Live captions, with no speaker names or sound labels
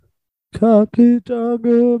Talkie talk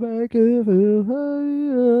will make you feel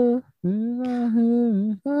higher.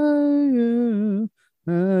 Higher,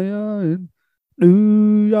 higher in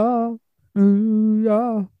New York, New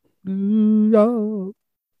York, New York.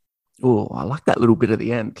 Oh, I like that little bit at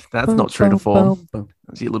the end. That's Bum, not true to bum, form. bum, bum,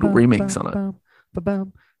 That's your little bum, remix bum, on it. bum,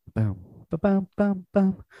 bum, bum, bum, bum,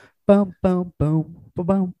 bum, bum, bum, bum,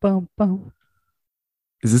 bum, bum, bum.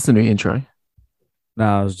 Is this the new intro?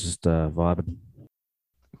 No, I was just vibing.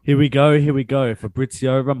 Here we go. Here we go.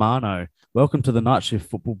 Fabrizio Romano. Welcome to the Night Shift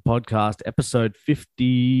Football Podcast, episode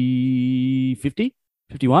 50, 50,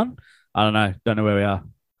 51? I don't know. Don't know where we are.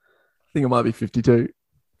 I think it might be 52.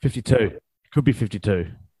 52. Could be 52.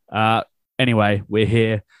 Anyway, we're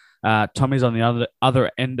here. Tommy's on the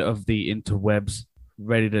other end of the interwebs,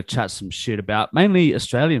 ready to chat some shit about mainly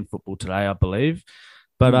Australian football today, I believe.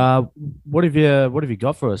 But what have you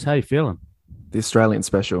got for us? How you feeling? The Australian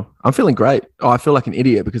special. I'm feeling great. Oh, I feel like an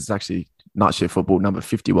idiot because it's actually Night Shift Football number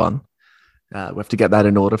 51. We have to get that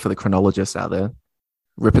in order for the chronologists out there,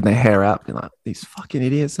 ripping their hair out, being like, these fucking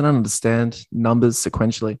idiots. They don't understand numbers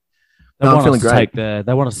sequentially. I'm feeling great. They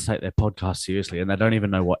want us to take their podcast seriously, and they don't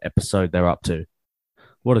even know what episode they're up to.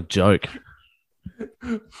 What a joke!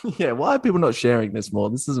 Yeah, why are people not sharing this more?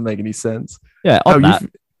 This doesn't make any sense. Yeah, on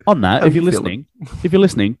that, if you're feeling?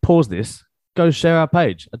 listening, pause this, go share our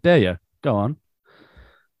page. I dare you. Go on.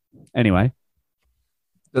 Anyway,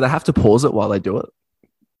 Do they have to pause it while they do it?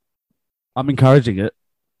 I'm encouraging it.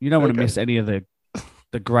 You don't want to Okay. miss any of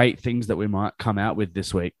the great things that we might come out with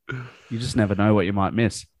this week. You just never know what you might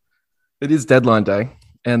miss. It is deadline day,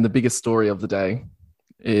 and the biggest story of the day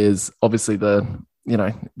is obviously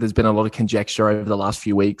there's been a lot of conjecture over the last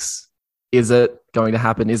few weeks. Is it going to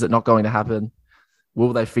happen? Is it not going to happen?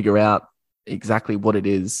 Will they figure out exactly what it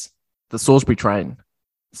is? The Salisbury train,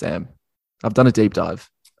 Sam. I've done a deep dive.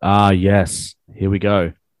 Ah, yes. Here we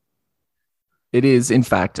go. It is, in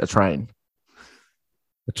fact, a train.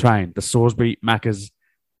 The train, the Salisbury Macca's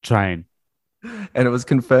train. And it was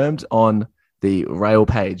confirmed on the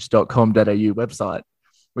railpage.com.au website,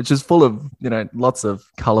 which is full of, lots of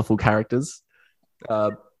colorful characters.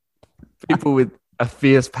 People with a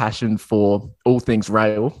fierce passion for all things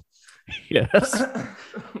rail. Yes.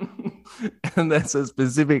 And there's a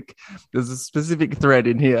specific thread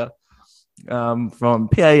in here from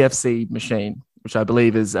PAFC Machine, which I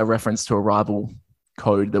believe is a reference to a rival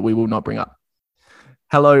code that we will not bring up.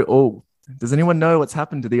 Hello, all. Does anyone know what's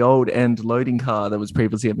happened to the old end loading car that was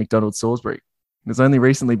previously at McDonald's Salisbury? It has only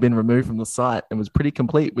recently been removed from the site and was pretty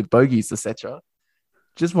complete with bogies, etc.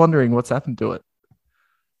 Just wondering what's happened to it.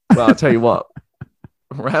 Well, I'll tell you what.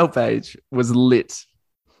 Railpage was lit.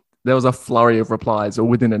 There was a flurry of replies all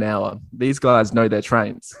within an hour. These guys know their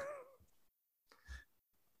trains.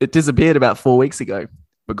 It disappeared about 4 weeks ago,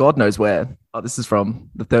 but God knows where. Oh, this is from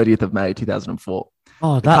the 30th of May, 2004.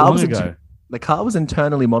 Oh, that long ago. The car was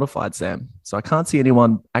internally modified, Sam, so I can't see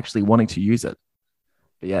anyone actually wanting to use it.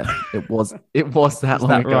 But yeah, it was that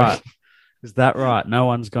long ago. Right? Is that right? No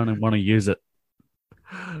one's going to want to use it.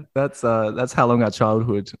 That's how long our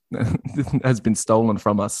childhood has been stolen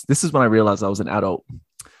from us. This is when I realized I was an adult.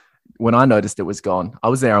 When I noticed it was gone, I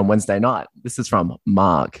was there on Wednesday night. This is from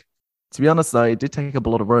Mark. To be honest, though, it did take up a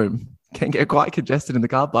lot of room. Can get quite congested in the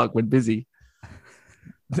car park when busy.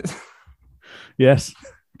 Yes.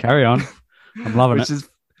 Carry on. I'm loving Which it. is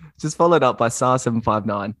just followed up by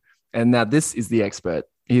SAR759. And now this is the expert.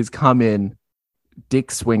 He has come in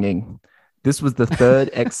dick swinging. This was the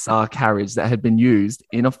third XR carriage that had been used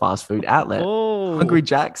in a fast food outlet. Oh. Hungry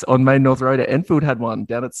Jack's on Main North Road at Enfield had one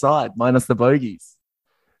down its side, minus the bogies.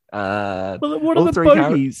 Well, what are the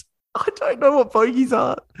bogies? I don't know what bogies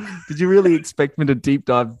are. Did you really expect me to deep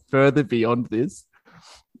dive further beyond this?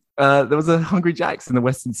 There was a Hungry Jack's in the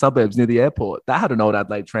western suburbs near the airport. That had an old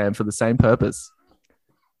Adelaide tram for the same purpose.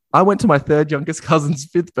 I went to my third youngest cousin's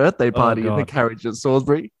 5th birthday party in the carriage at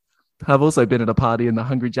Salisbury. I've also been at a party in the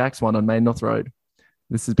Hungry Jack's one on Main North Road.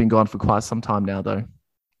 This has been gone for quite some time now, though.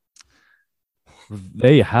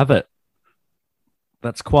 There you have it.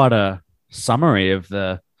 That's quite a summary of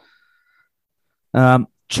the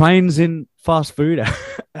trains in fast food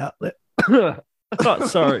outlet. Oh,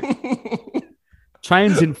 sorry.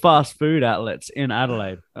 Trains in fast food outlets in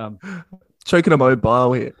Adelaide. Choking a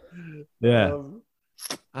mobile here. Yeah.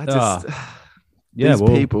 These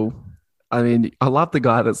people. I mean, I love the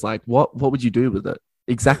guy that's like, what would you do with it?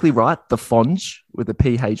 Exactly right. The Fonj with the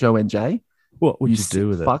PHONJ. What would you do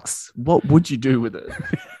with fucks? What would you do with it?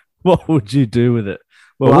 What would you do with it?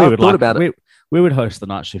 Well, I thought about it. We would host the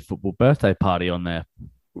Night Shift Football birthday party on there.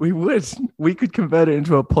 We would. We could convert it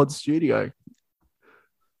into a pod studio.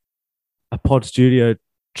 A pod studio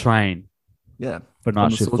train. Yeah. for from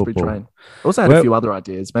night the shift Salisbury football. train. Also had Well, a few other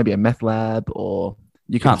ideas, maybe a meth lab, or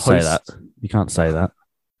you You can can't say host. that. You can't say that.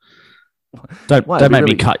 Don't Why? don't make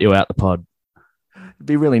me cut you out the pod. It'd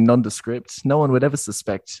be really nondescript. No one would ever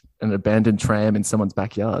suspect an abandoned tram in someone's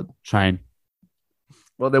backyard. Train.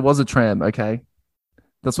 Well, there was a tram. Okay,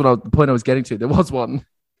 that's the point I was getting to. There was one.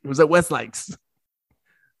 It was at Westlakes.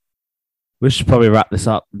 We should probably wrap this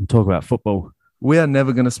up and talk about football. We are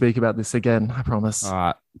never going to speak about this again. I promise. All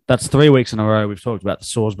right. That's 3 weeks in a row. We've talked about the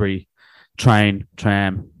Salisbury train,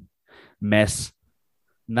 tram, mess.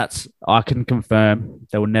 And I can confirm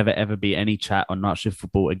there will never, ever be any chat on night shift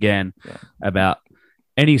football again about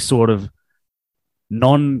any sort of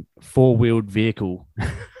non-four-wheeled vehicle,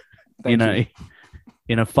 in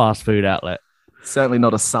a fast food outlet. Certainly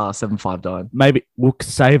not a SAR 759. Maybe we'll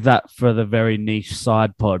save that for the very niche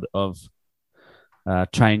side pod of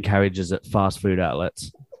train carriages at fast food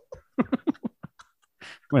outlets.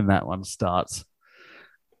 When that one starts.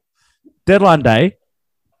 Deadline day.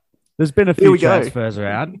 There's been a few transfers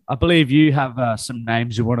around. I believe you have some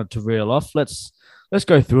names you wanted to reel off. Let's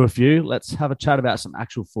go through a few. Let's have a chat about some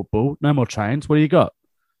actual football. No more trains. What do you got?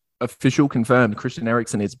 Official confirmed. Christian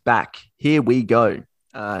Eriksen is back. Here we go.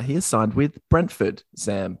 He is signed with Brentford,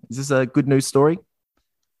 Sam. Is this a good news story?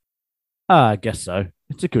 I guess so.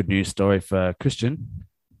 It's a good news story for Christian.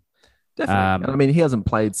 Definitely. I mean, he hasn't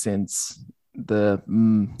played since the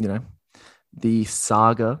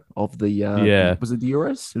saga of the was it the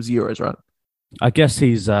Euros? It was the Euros, right? I guess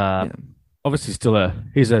he's obviously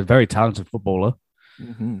he's a very talented footballer.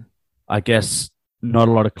 Mm-hmm. I guess not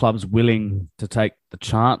a lot of clubs willing to take the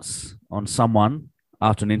chance on someone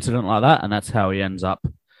after an incident like that, and that's how he ends up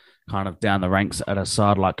kind of down the ranks at a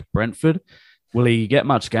side like Brentford. Will he get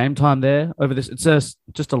much game time there over this? It says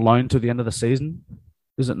just a loan to the end of the season,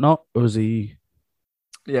 is it not? Or is he?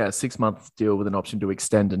 Yeah, 6-month deal with an option to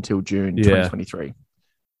extend until June 2023.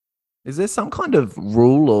 Is there some kind of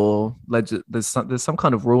rule or there's some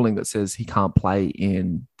kind of ruling that says he can't play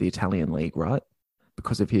in the Italian league, right?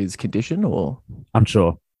 Because of his condition, or I'm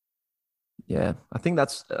sure. Yeah, I think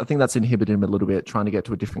that's inhibited him a little bit, trying to get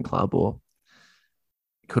to a different club, or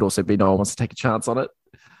it could also be no one wants to take a chance on it.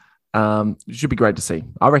 It should be great to see.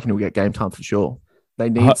 I reckon he'll get game time for sure. They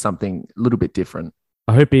need something a little bit different.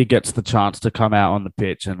 I hope he gets the chance to come out on the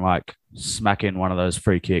pitch and like smack in one of those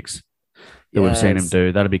free kicks that we've seen him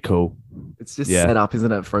do. That'd be cool. It's just set up,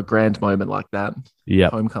 isn't it, for a grand moment like that? Yeah.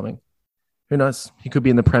 Homecoming. Who knows? He could be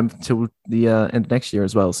in the Prem till the end of next year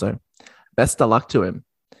as well. So best of luck to him.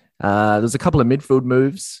 There's a couple of midfield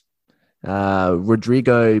moves.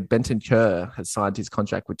 Rodrigo Bentancur has signed his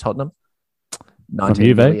contract with Tottenham.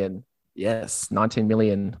 19 million. Yes, 19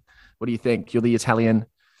 million. What do you think? You're the Italian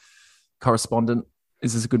correspondent.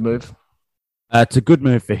 Is this a good move? It's a good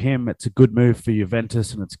move for him. It's a good move for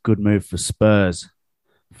Juventus, and it's a good move for Spurs.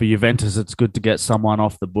 For Juventus, it's good to get someone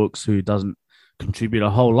off the books who doesn't contribute a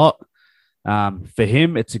whole lot. For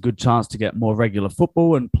him, it's a good chance to get more regular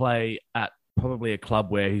football and play at probably a club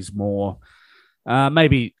where he's more,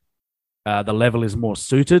 maybe the level is more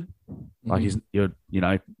suited. Like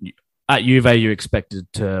at Juve, you're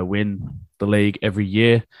expected to win the league every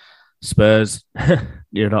year. Spurs,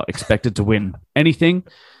 you're not expected to win anything.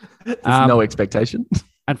 There's no expectation.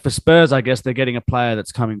 And for Spurs, I guess they're getting a player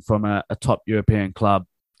that's coming from a top European club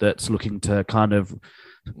that's looking to kind of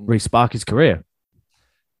re-spark his career.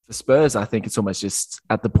 For Spurs, I think it's almost just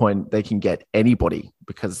at the point they can get anybody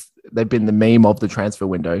because they've been the meme of the transfer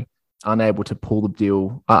window, unable to pull the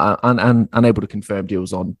deal, unable to confirm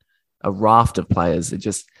deals on a raft of players. It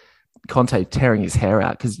just Conte tearing his hair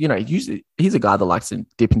out because usually he's a guy that likes to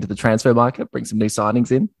dip into the transfer market, bring some new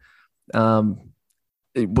signings in.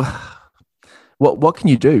 What can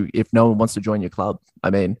you do if no one wants to join your club? I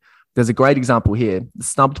mean, there's a great example here: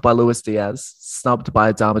 snubbed by Luis Diaz, snubbed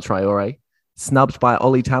by Adama Traore, snubbed by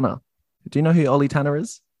Ollie Tanner. Do you know who Ollie Tanner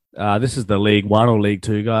is? This is the League One or League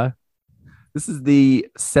Two guy. This is the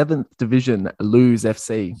 7th Division Luz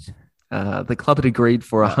FC. The club had agreed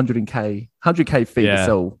for 100k fee to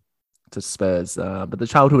sell to Spurs, but the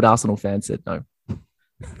childhood Arsenal fan said no.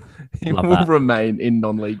 He will remain in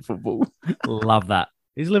non-league football. Love that.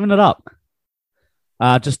 He's living it up.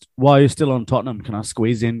 Just while you're still on Tottenham, can I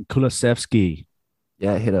squeeze in Kulusevski?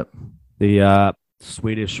 Yeah, hit it. The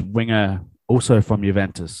Swedish winger, also from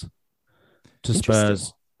Juventus, to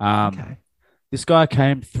Spurs. Okay. This guy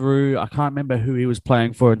came through. I can't remember who he was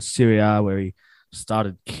playing for in Serie A, where he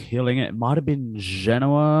started killing it. It might have been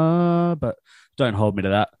Genoa, but don't hold me to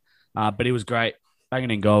that. But he was great,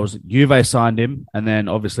 banging in goals. Juve signed him, and then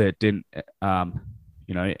obviously it didn't.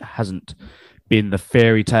 It hasn't been the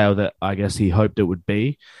fairy tale that I guess he hoped it would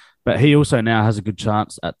be. But he also now has a good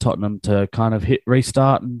chance at Tottenham to kind of hit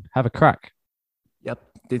restart and have a crack. Yep.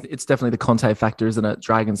 It's definitely the Conte factor, isn't it?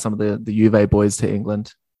 Dragging some of the Juve boys to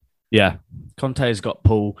England. Yeah. Conte's got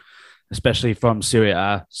pull, especially from Serie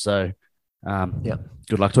A. So Yeah.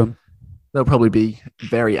 good luck to him. They'll probably be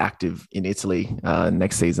very active in Italy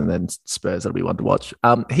next season. Then Spurs, that'll be one to watch.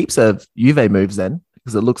 Heaps of Juve moves then,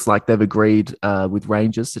 because it looks like they've agreed with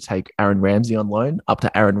Rangers to take Aaron Ramsey on loan. Up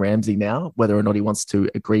to Aaron Ramsey now, whether or not he wants to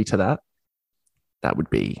agree to that. That would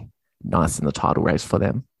be nice in the title race for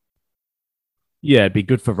them. Yeah, it'd be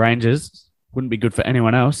good for Rangers. Wouldn't be good for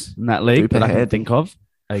anyone else in that league that I can think of.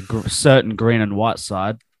 A certain green and white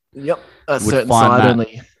side. Yep, a certain side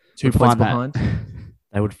only 2 points behind.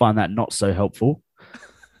 They would find that not so helpful.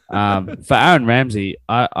 For Aaron Ramsey,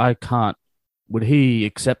 I can't. Would he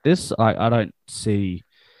accept this? I don't see.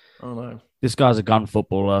 Oh no, this guy's a gun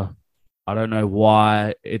footballer. I don't know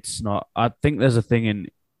why it's not. I think there's a thing in.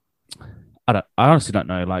 I honestly don't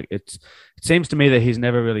know. Like it seems to me that he's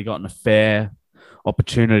never really gotten a fair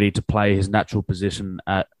opportunity to play his natural position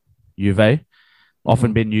at Juve.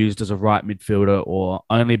 Often been used as a right midfielder or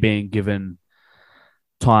only being given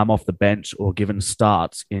time off the bench or given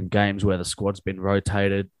starts in games where the squad's been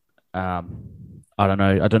rotated. I don't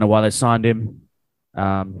know. I don't know why they signed him.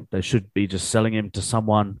 They should be just selling him to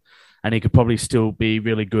someone, and he could probably still be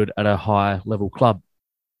really good at a high level club.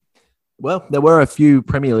 Well, there were a few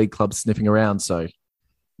Premier League clubs sniffing around, so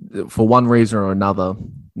for one reason or another,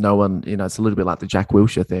 no one, it's a little bit like the Jack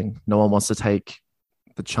Wilshere thing. No one wants to take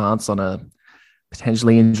the chance on a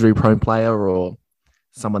potentially injury-prone player or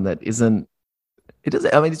someone that isn't. It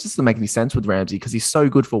doesn't. I mean, it just doesn't make any sense with Ramsey because he's so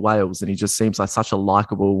good for Wales and he just seems like such a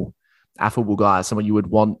likable, affable guy. Someone you would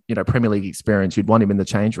want, Premier League experience. You'd want him in the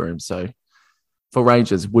change room. So for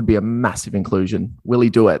Rangers, would be a massive inclusion. Will he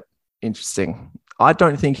do it? Interesting. I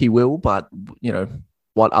don't think he will, but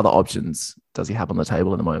what other options does he have on the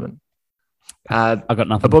table at the moment? I got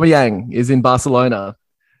nothing. Aubameyang is in Barcelona.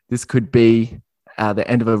 This could be the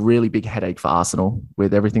end of a really big headache for Arsenal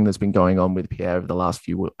with everything that's been going on with Pierre over the last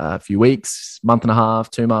few weeks, month and a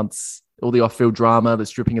half, 2 months, all the off-field drama, the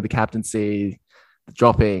stripping of the captaincy, the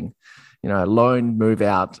dropping, loan move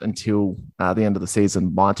out until the end of the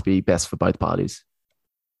season might be best for both parties.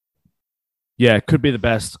 Yeah, it could be the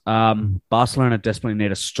best. Barcelona desperately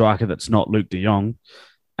need a striker that's not Luke de Jong.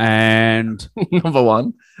 And number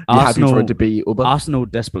one, you're happy for it to be Uber? Arsenal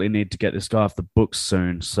desperately need to get this guy off the books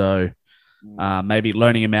soon. So maybe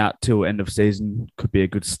loaning him out till end of season could be a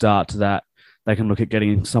good start to that. They can look at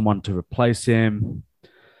getting someone to replace him.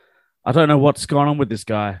 I don't know what's going on with this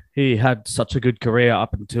guy. He had such a good career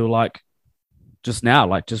up until just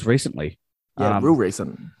recently. Yeah,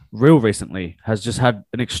 real recently, has just had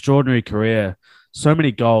an extraordinary career. So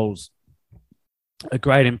many goals, a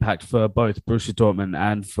great impact for both Borussia Dortmund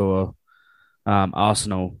and for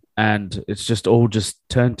Arsenal. And it's just all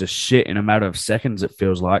turned to shit in a matter of seconds, it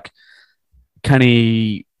feels like. Can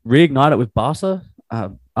he reignite it with Barca? I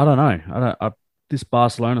don't know. This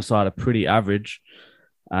Barcelona side are pretty average.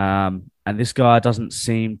 And this guy doesn't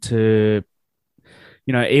seem to,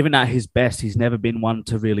 even at his best, he's never been one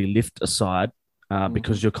to really lift a side.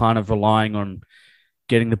 Because you're kind of relying on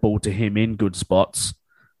getting the ball to him in good spots.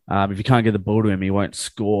 If you can't get the ball to him, he won't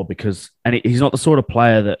score and he's not the sort of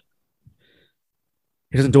player that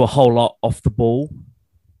he doesn't do a whole lot off the ball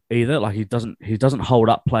either. Like he doesn't hold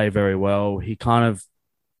up play very well. He kind of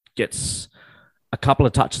gets a couple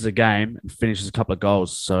of touches a game and finishes a couple of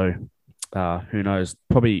goals. So who knows?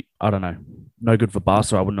 Probably, I don't know. No good for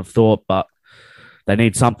Barca, I wouldn't have thought, but they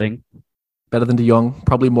need something. Better than De Jong,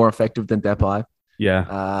 probably more effective than Depay.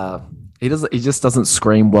 Yeah. He just doesn't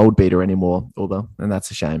scream world beater anymore, Uber, and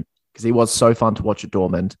that's a shame because he was so fun to watch at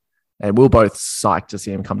Dortmund, and we're both psyched to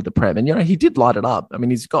see him come to the Prem. And he did light it up. I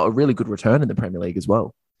mean, he's got a really good return in the Premier League as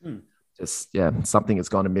well. Something has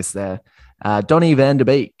gone amiss there. Donny van de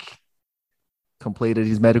Beek completed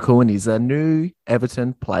his medical, and he's a new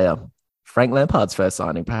Everton player. Frank Lampard's first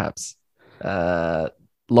signing, perhaps.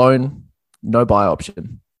 Loan, no buy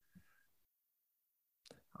option.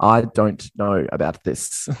 I don't know about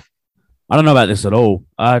this. I don't know about this at all.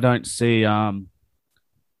 I don't see.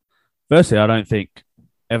 Firstly, I don't think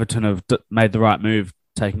Everton have made the right move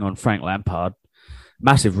taking on Frank Lampard.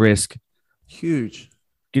 Massive risk. Huge.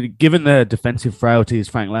 Given the defensive frailties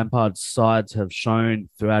Frank Lampard's sides have shown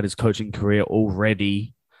throughout his coaching career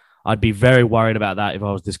already, I'd be very worried about that if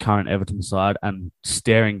I was this current Everton side and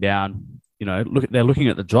staring down. They're looking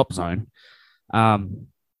at the drop zone. Van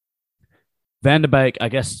der Beek, I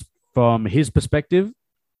guess, from his perspective,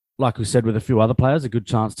 like we said with a few other players, a good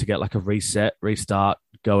chance to get a reset, restart,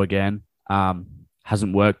 go again.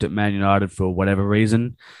 Hasn't worked at Man United for whatever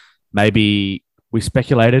reason. maybe we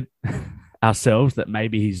speculated ourselves that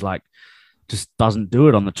maybe he's like just doesn't do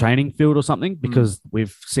it on the training field or something, because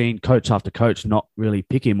we've seen coach after coach not really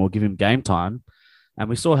pick him or give him game time. And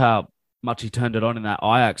we saw how much he turned it on in that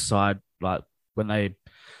Ajax side, like when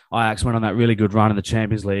Ajax went on that really good run in the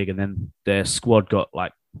Champions League, and then their squad got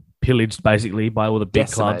like pillaged basically by all the big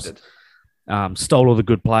clubs, stole all the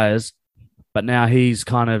good players. But now he's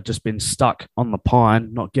kind of just been stuck on the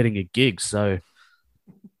pine, not getting a gig. So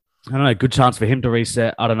I don't know, good chance for him to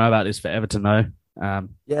reset. I don't know about this for Everton though.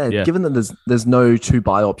 Given that there's no to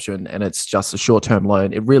buy option and it's just a short-term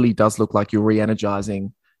loan, it really does look like you're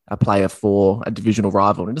re-energizing a player for a divisional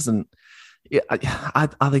rival. And it doesn't.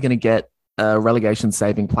 Are they going to get a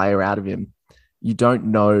relegation-saving player out of him? You don't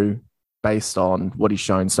know based on what he's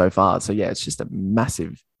shown so far. So yeah, it's just a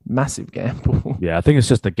massive gamble. Yeah, I think it's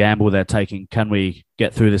just a gamble they're taking. Can we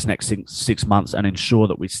get through this next 6 months and ensure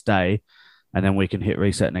that we stay, and then we can hit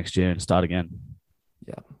reset next year and start again?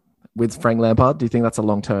 Yeah. With Frank Lampard, do you think that's a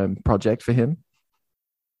long-term project for him?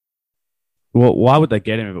 Well, why would they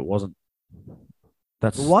get him if it wasn't?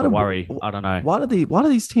 That's the worry. I don't know. Why do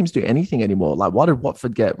these teams do anything anymore? Like, why did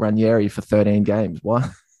Watford get Ranieri for 13 games? Why?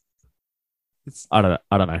 I don't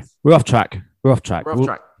know. We're off track. We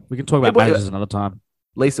can talk about managers another time.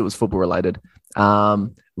 At least it was football related.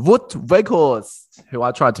 Wout Weghorst, who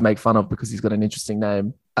I tried to make fun of because he's got an interesting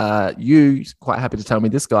name. You quite happy to tell me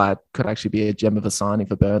this guy could actually be a gem of a signing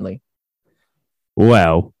for Burnley.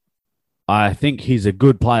 Well, I think he's a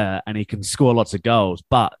good player and he can score lots of goals.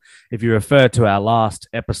 But if you refer to our last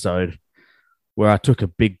episode where I took a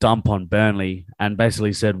big dump on Burnley and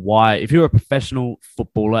basically said, why, if you're a professional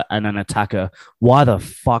footballer and an attacker, why the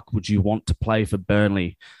fuck would you want to play for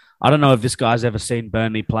Burnley? I don't know if this guy's ever seen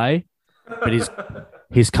Burnley play, but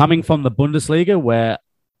he's coming from the Bundesliga where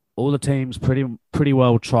all the teams pretty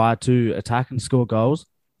well try to attack and score goals,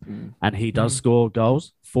 and he does score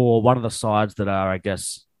goals for one of the sides that are, I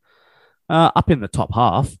guess, up in the top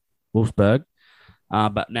half, Wolfsburg.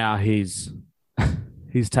 But now he's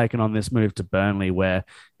taken on this move to Burnley where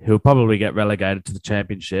he'll probably get relegated to the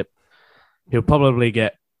Championship. He'll probably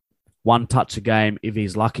get one touch a game if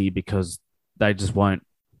he's lucky because they just won't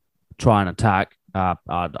try and attack. I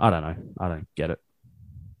don't know. I don't get it.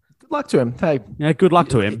 Good luck to him. Hey, yeah, good luck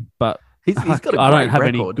to him. But he's got a great I don't have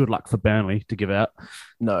record. any good luck for Burnley to give out.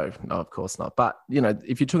 No, of course not. But,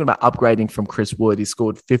 if you're talking about upgrading from Chris Wood, he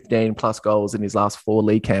scored 15 plus goals in his last 4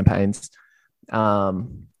 league campaigns. They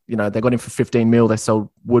got him for 15 mil. They sold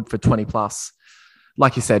Wood for 20 plus.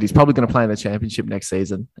 Like you said, he's probably going to play in the Championship next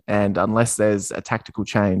season. And unless there's a tactical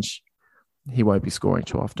change, he won't be scoring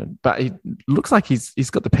too often. But he looks like he's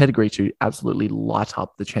got the pedigree to absolutely light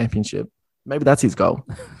up the Championship. Maybe that's his goal.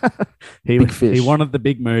 He wanted the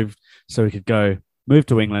big move so he could move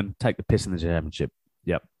to England, take the piss in the Championship.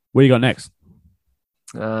 Yep. What do you got next?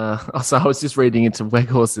 So I was just reading into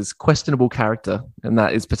Weghorst's questionable character, and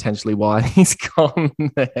that is potentially why he's gone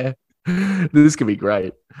there. This could be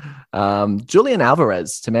great. Julian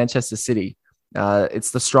Alvarez to Manchester City. It's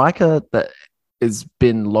the striker that has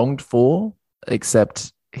been longed for,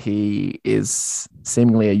 except he is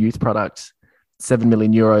seemingly a youth product. 7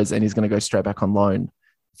 million euros, and he's going to go straight back on loan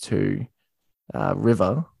to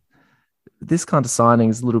River. This kind of signing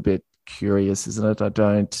is a little bit curious, isn't it? I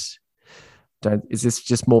don't. Is this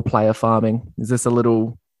just more player farming? Is this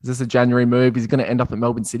a January move? Is he going to end up at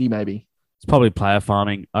Melbourne City? Maybe it's probably player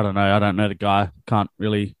farming. I don't know. I don't know the guy. I don't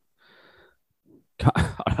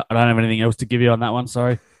have anything else to give you on that one.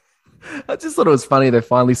 Sorry. I just thought it was funny. They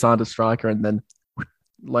finally signed a striker and then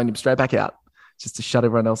loaned him straight back out just to shut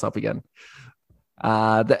everyone else up again.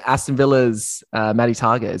 The Aston Villa's Matty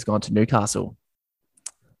Target has gone to Newcastle.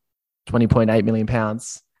 £20.8 million.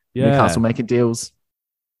 Yeah. Newcastle making deals.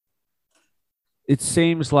 It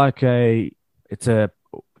seems like currently,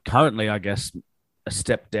 I guess, a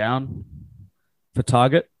step down for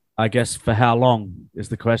Target. I guess for how long is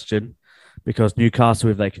the question, because Newcastle,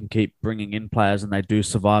 if they can keep bringing in players and they do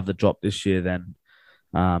survive the drop this year, then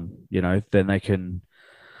then they can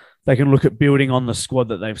look at building on the squad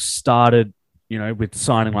that they've started, with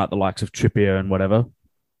signing like the likes of Trippier and whatever.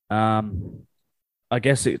 I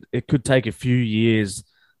guess it could take a few years,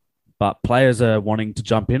 but players are wanting to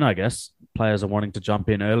jump in, I guess. Players are wanting to jump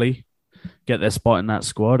in early, get their spot in that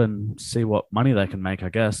squad and see what money they can make, I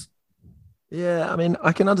guess. Yeah, I mean,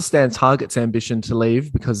 I can understand Target's ambition to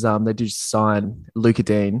leave because they did sign Luca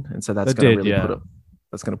Dean, and so that's going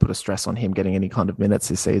to put a stress on him getting any kind of minutes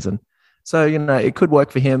this season. So, it could work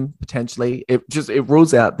for him potentially. It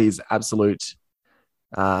rules out these absolute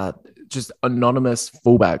just anonymous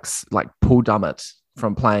fullbacks like Paul Dummett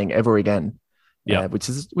from playing ever again. Yeah. which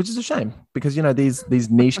is a shame because these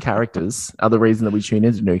niche characters are the reason that we tune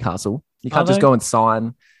into Newcastle. You Are can't just they? go and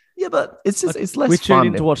sign. Yeah, but it's just it's less We tune fun.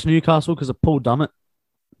 in to watch Newcastle because of Paul Dummett.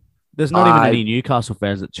 There's not even any Newcastle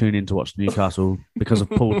fans that tune in to watch Newcastle because of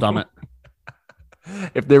Paul Dummett.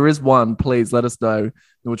 If there is one, please let us know.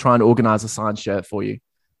 We'll try and organize a signed shirt for you.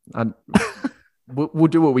 And we'll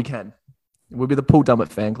do what we can. We'll be the Paul Dummett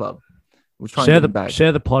fan club. We'll try and get him back.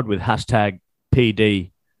 Share the pod with hashtag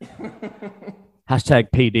PD.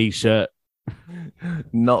 Hashtag PD shirt.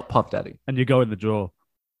 Not Puff Daddy. And you go in the draw.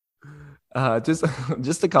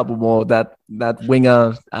 Just a couple more. That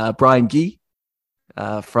winger, Brian Gee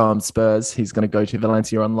from Spurs, he's going to go to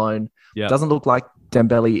Valencia on loan. Yeah. Doesn't look like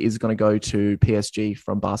Dembele is going to go to PSG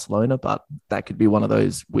from Barcelona, but that could be one of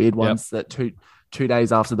those weird ones that two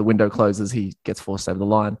days after the window closes, he gets forced over the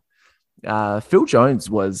line. Phil Jones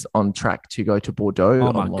was on track to go to Bordeaux.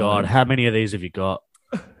 Oh my God. How many of these have you got?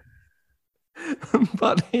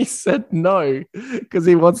 But he said no because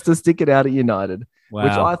he wants to stick it out at United, Wow.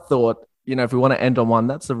 which I thought, if we want to end on one,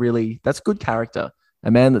 that's good character.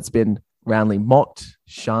 A man that's been roundly mocked,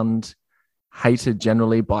 shunned, hated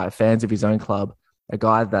generally by fans of his own club. A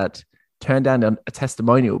guy that turned down a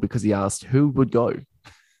testimonial because he asked who would go,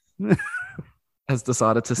 has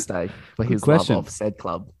decided to stay for his love of said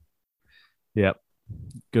club. Yep.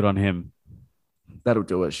 Good on him. That'll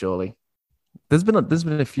do it, surely. There's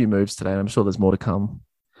been a few moves today. I'm sure there's more to come.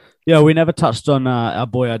 Yeah, we never touched on our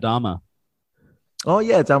boy Adama. Oh,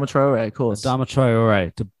 yeah, Adama Traore, of course. Adama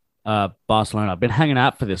Traore to Barcelona. I've been hanging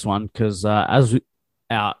out for this one because as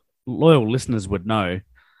our loyal listeners would know,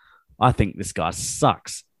 I think this guy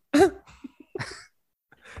sucks. Just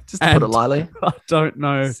to put it lightly. I don't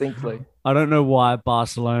know. Succinctly. I don't know why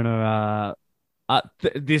Barcelona.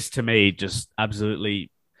 This to me just absolutely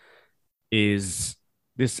is.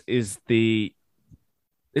 This is the.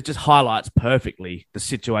 It just highlights perfectly the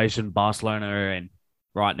situation Barcelona are in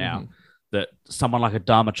right now. Mm-hmm. That someone like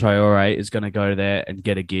Adama Traore is going to go there and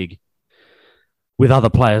get a gig with other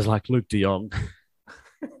players like Luke De Jong.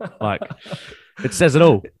 Like, it says it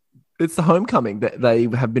all. It's the homecoming that they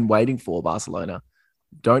have been waiting for, Barcelona.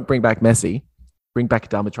 Don't bring back Messi. Bring back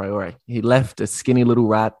Adama Traore. He left a skinny little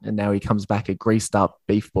rat, and now he comes back a greased up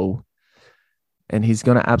beef ball. And he's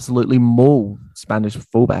going to absolutely maul Spanish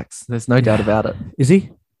fullbacks. There's no doubt about it. Is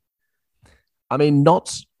he? I mean,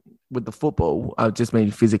 not with the football. I just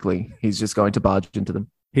mean physically. He's just going to barge into them.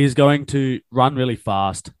 He's going to run really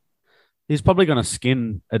fast. He's probably going to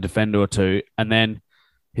skin a defender or two, and then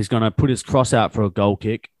he's going to put his cross out for a goal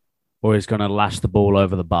kick, or he's going to lash the ball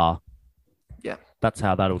over the bar. Yeah. That's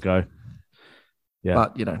how that'll go. Yeah.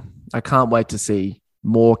 But, I can't wait to see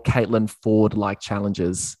more Caitlin Ford-like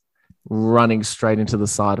challenges running straight into the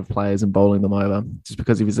side of players and bowling them over just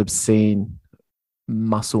because of his obscene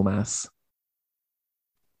muscle mass.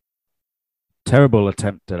 Terrible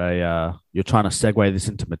attempt today. You're trying to segue this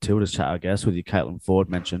into Matilda's chat, I guess, with your Caitlin Ford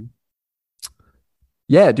mention.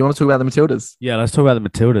 Yeah. Do you want to talk about the Matildas? Yeah, let's talk about the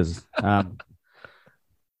Matildas.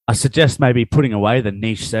 I suggest maybe putting away the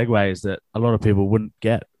niche segues that a lot of people wouldn't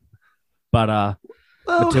get. But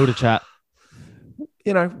Matilda chat.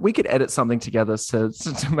 We could edit something together to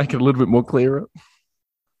make it a little bit more clearer.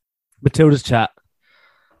 Matilda's chat.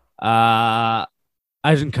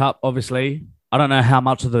 Asian Cup, obviously. I don't know how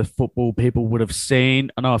much of the football people would have seen.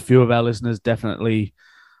 I know a few of our listeners definitely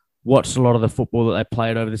watched a lot of the football that they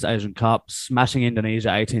played over this Asian Cup, smashing Indonesia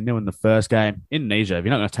 18-0 in the first game. Indonesia, if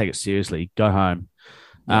you're not going to take it seriously, go home.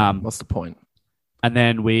 What's the point? And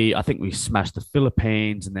then I think we smashed the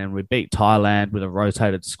Philippines, and then we beat Thailand with a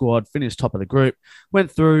rotated squad, finished top of the group,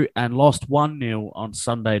 went through and lost 1-0 on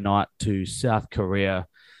Sunday night to South Korea,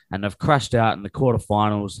 and have crashed out in the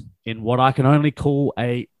quarterfinals in what I can only call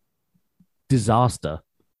a disaster.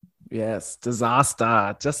 Yes,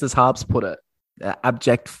 disaster. Just as Harps put it,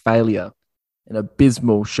 abject failure, an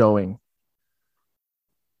abysmal showing.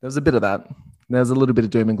 There was a bit of that. There's a little bit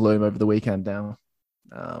of doom and gloom over the weekend now.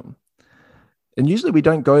 And usually we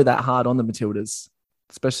don't go that hard on the Matildas,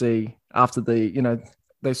 especially after they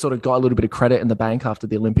sort of got a little bit of credit in the bank after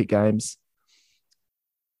the Olympic Games.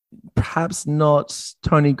 Perhaps not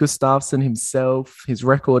Tony Gustafsson himself. His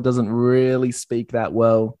record doesn't really speak that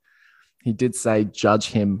well. He did say judge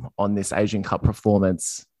him on this Asian Cup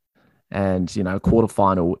performance. And,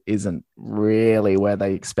 quarterfinal isn't really where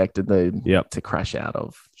they expected them to crash out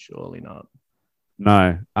of. Surely not.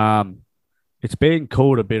 No. It's being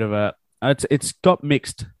called a bit of a... It's got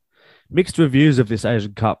mixed reviews of this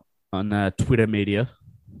Asian Cup on Twitter media,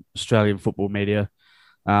 Australian football media.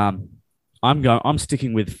 I'm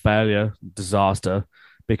sticking with failure, disaster,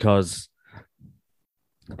 because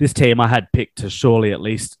this team I had picked to surely, at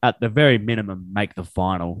least at the very minimum, make the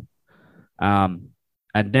final. And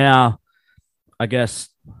now, I guess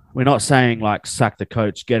we're not saying like sack the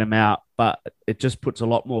coach, get him out, but it just puts a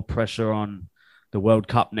lot more pressure on the World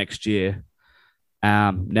Cup next year.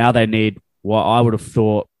 Now they need what I would have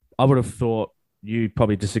thought. I would have thought, you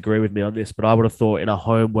probably disagree with me on this, but I would have thought in a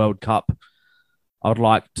home World Cup, I would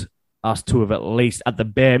like us to have at least, at the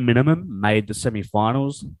bare minimum, made the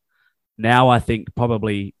semi-finals. Now I think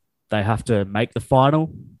probably they have to make the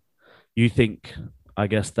final. You think, I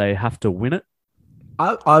guess they have to win it?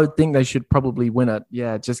 I would think they should probably win it.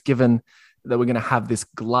 Yeah, just given that we're going to have this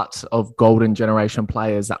glut of golden generation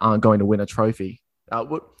players that aren't going to win a trophy. They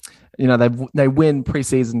win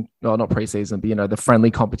preseason, well, not preseason, but the friendly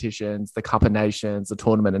competitions, the Cup of Nations, the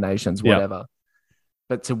Tournament of Nations, whatever. Yep.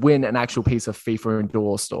 But to win an actual piece of FIFA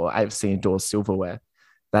endorsed or AFC endorsed silverware,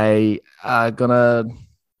 they are gonna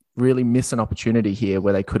really miss an opportunity here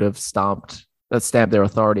where they could have stamped their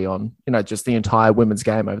authority on, just the entire women's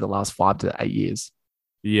game over the last 5 to 8 years.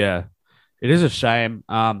 Yeah, it is a shame.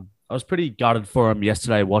 I was pretty gutted for them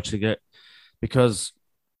yesterday watching it because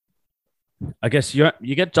I guess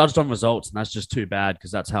you get judged on results, and that's just too bad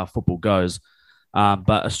because that's how football goes.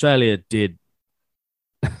 But Australia did.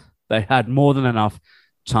 They had more than enough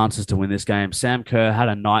chances to win this game. Sam Kerr had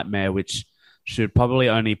a nightmare, which should probably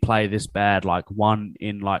only play this bad, like 1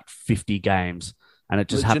 in like 50 games. And it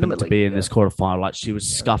just happened to be in this quarterfinal. Like she was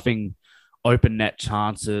scuffing open net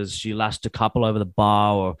chances. She lashed a couple over the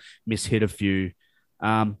bar or mishit a few.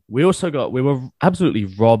 We were absolutely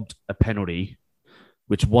robbed a penalty,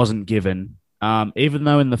 which wasn't given. Even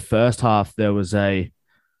though in the first half there was a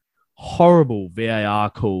horrible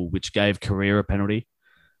VAR call, which gave Korea a penalty,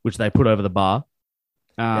 which they put over the bar.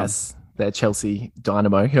 Yes, their Chelsea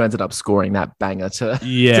Dynamo, who ended up scoring that banger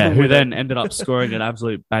who then ended up scoring an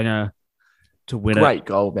absolute banger to win it. Great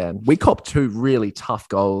goal, man. We copped 2 really tough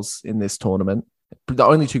goals in this tournament. The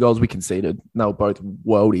only 2 goals we conceded, they were both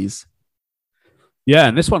worldies. Yeah,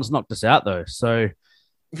 and this one's knocked us out though. So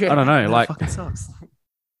I don't know. Like, fucking sucks.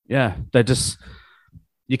 Yeah,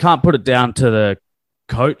 you can't put it down to the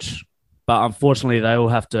coach, but unfortunately they all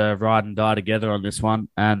have to ride and die together on this one,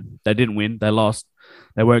 and they didn't win. They lost.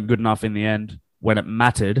 They weren't good enough in the end when it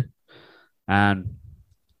mattered, and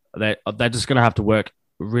they're just going to have to work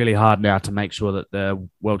really hard now to make sure that the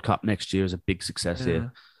World Cup next year is a big success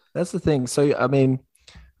here. That's the thing. So, I mean,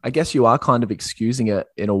 I guess you are kind of excusing it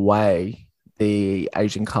in a way, the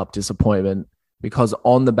Asian Cup disappointment, because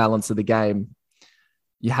on the balance of the game,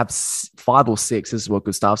 you have 5 or 6, this is what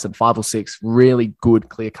Gustav said, 5 or 6 really good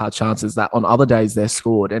clear-cut chances that on other days they're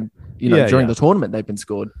scored. And, during the tournament, they've been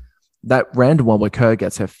scored. That random one where Kerr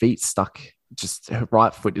gets her feet stuck, just her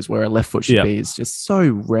right foot is where her left foot should be. It's just so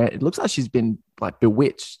rare. It looks like she's been like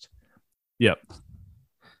bewitched. Yep.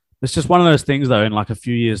 It's just one of those things, though, in like a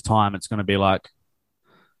few years' time, it's going to be like,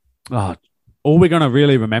 all we're going to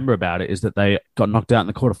really remember about it is that they got knocked out in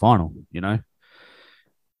the quarterfinal,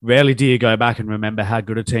 Rarely do you go back and remember how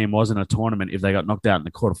good a team was in a tournament if they got knocked out in the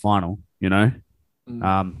quarterfinal, You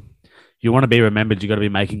want to be remembered, you got to be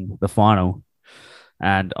making the final.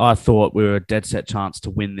 And I thought we were a dead set chance to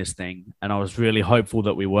win this thing. And I was really hopeful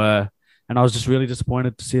that we were. And I was just really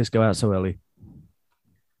disappointed to see us go out so early.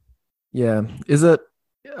 Yeah. Is it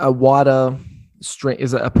a wider strength?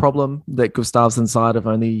 Is it a problem that Gustavsson's side of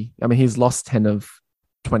he's lost 10 of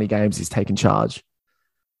 20 games he's taken charge.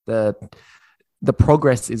 The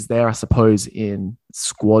progress is there, I suppose, in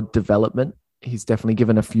squad development. He's definitely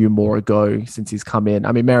given a few more a go since he's come in.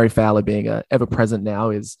 I mean, Mary Fowler being ever present now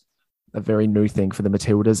is a very new thing for the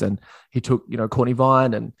Matildas. And he took, Courtney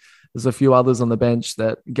Vine, and there's a few others on the bench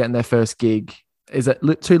that getting their first gig. Is it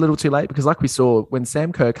too little too late? Because like we saw, when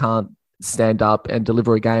Sam Kerr can't stand up and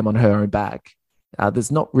deliver a game on her own back,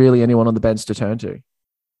 there's not really anyone on the bench to turn to.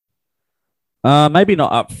 Maybe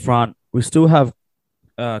not up front. We still have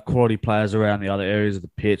quality players around the other areas of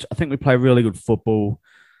the pitch. I think we play really good football.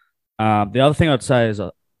 The other thing I'd say is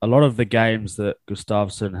a lot of the games that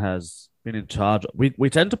Gustavsson has been in charge of, we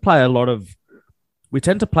tend to play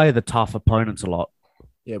the tough opponents a lot.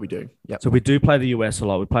 Yeah, we do. Yeah. So we do play the US a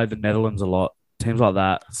lot. We play the Netherlands a lot. Teams like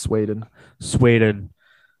that. Sweden.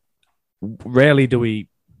 Rarely do we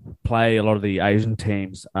play a lot of the Asian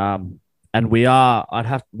teams. And we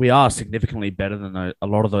are significantly better than a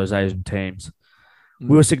lot of those Asian teams.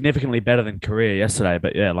 We were significantly better than Korea yesterday,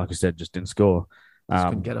 but yeah, like I said, just didn't score. Just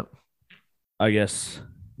couldn't get it. I guess,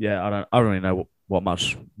 yeah, I don't really know what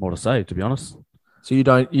much more to say, to be honest. So you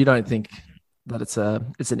don't think that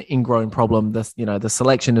it's an ingrown problem? The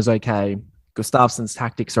selection is okay. Gustavsson's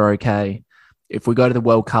tactics are okay. if we go to the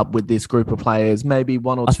World Cup with this group of players, maybe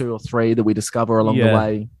one or two or three that we discover along the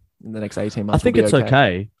way in the next 18 months. I think it's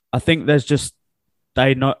okay. I think there's just,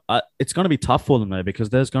 they know it's going to be tough for them though, because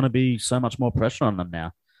there's going to be so much more pressure on them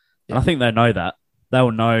now. And I think they know that. They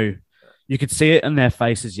will know. You could see it in their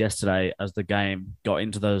faces yesterday as the game got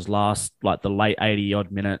into those last, like the late 80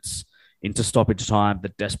 odd minutes into stoppage time, the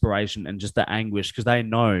desperation and just the anguish, because they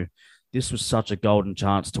know this was such a golden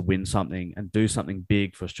chance to win something and do something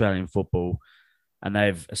big for Australian football. And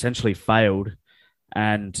they've essentially failed.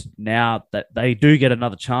 And now that they do get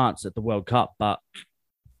another chance at the World Cup, but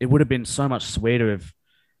it would have been so much sweeter if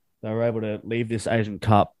they were able to leave this Asian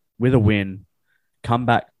Cup with a win, come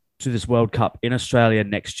back to this World Cup in Australia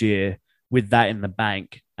next year with that in the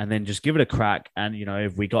bank, and then just give it a crack. And, you know,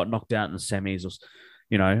 if we got knocked out in the semis, or,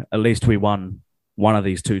 you know, at least we won one of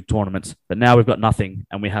these two tournaments. But now we've got nothing,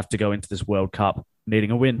 and we have to go into this World Cup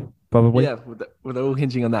needing a win, probably. Yeah, with all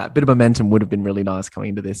hinging on that. A bit of momentum would have been really nice coming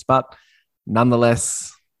into this. But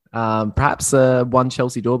nonetheless, perhaps one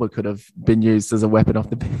Chelsea Dorber could have been used as a weapon off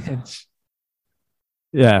the bench.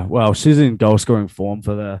 Yeah, well, she's in goal-scoring form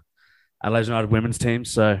for the Adelaide United women's team,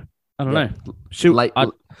 so I don't know.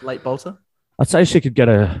 Late bolter. I'd say she could get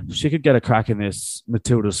a crack in this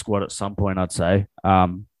Matilda squad at some point. I'd say,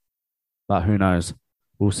 but who knows?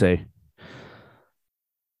 We'll see.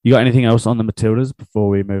 You got anything else on the Matildas before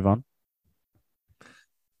we move on?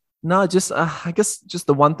 No, just I guess just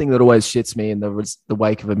the one thing that always shits me in the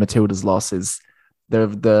wake of a Matildas loss is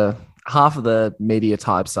the half of the media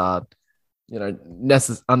types are, you know,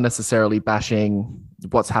 unnecessarily bashing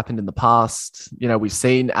what's happened in the past. You know, we've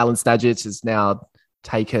seen Alen Stajcic has now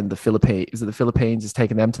taken the Philippines. Is it the Philippines has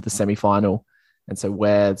taken them to the semi-final, and so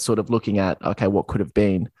we're sort of looking at, okay, what could have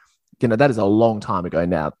been. You know, that is a long time ago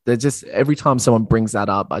now. They're just, every time someone brings that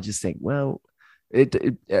up, I just think, well, it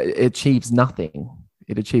achieves nothing.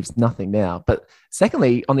 It achieves nothing now. But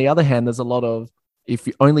secondly, on the other hand, there's a lot of, if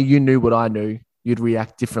only you knew what I knew, you'd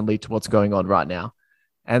react differently to what's going on right now.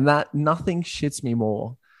 And that nothing shits me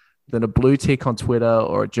more than a blue tick on Twitter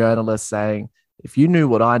or a journalist saying, if you knew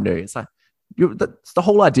what I knew, it's like, that's the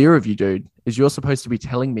whole idea of you, dude, is you're supposed to be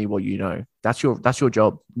telling me what you know. That's your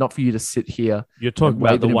job, not for you to sit here. You're talking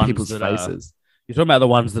about the ones that faces. You're talking about the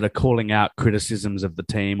ones that are calling out criticisms of the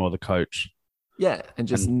team or the coach. Yeah, and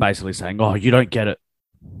basically saying, "Oh, you don't get it."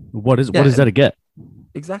 What is that to get?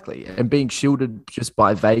 Exactly, and being shielded just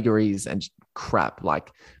by vagaries and crap.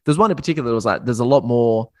 Like, there's one in particular that was like, there's a lot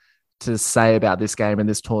more to say about this game and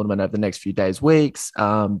this tournament over the next few days, weeks.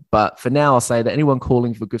 But for now, I'll say that anyone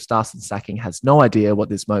calling for Gustafsson's sacking has no idea what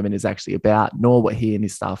this moment is actually about, nor what he and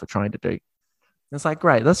his staff are trying to do. And it's like,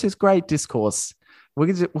 great, that's just great discourse.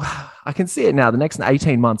 I can see it now. The next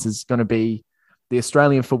 18 months is going to be the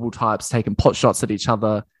Australian football types taking pot shots at each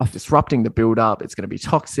other, disrupting the build-up. It's going to be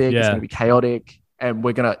toxic. It's going to be chaotic. And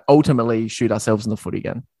we're going to ultimately shoot ourselves in the foot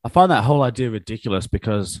again. I find that whole idea ridiculous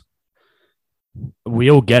because we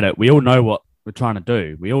all get it. We all know what we're trying to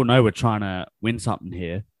do. We all know we're trying to win something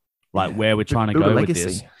here, like where we're trying to go with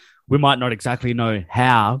this. We might not exactly know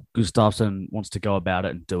how Gustafsson wants to go about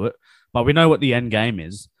it and do it, but we know what the end game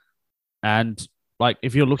is. And like,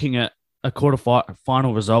 if you're looking at a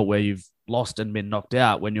final result where you've lost and been knocked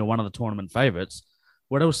out when you're one of the tournament favourites,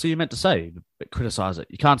 what else are you meant to say? But criticize it.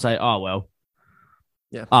 You can't say, "Oh well,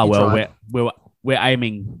 we're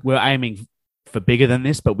aiming for bigger than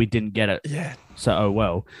this, but we didn't get it." Yeah. So, oh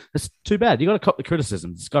well. It's too bad. You got to cop the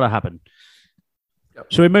criticism. It's got to happen. Yep.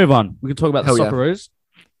 Should we move on? We can talk about the Socceroos.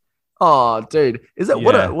 Oh, dude. Is that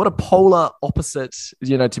what a polar opposite,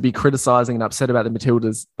 you know, to be criticizing and upset about the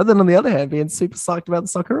Matildas, but then on the other hand, being super psyched about the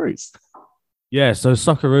Socceroos. Yeah, so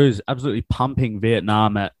Socceroos absolutely pumping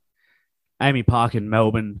Vietnam at Amy Park in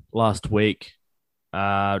Melbourne last week.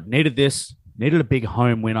 Needed a big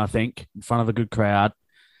home win, I think, in front of a good crowd.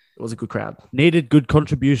 It was a good crowd. Needed good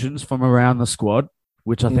contributions from around the squad,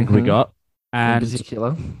 which I think we got. And in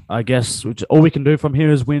particular, I guess all we can do from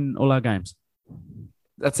here is win all our games.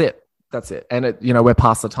 That's it. And, we're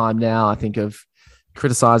past the time now, I think, of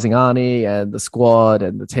criticizing Arnie and the squad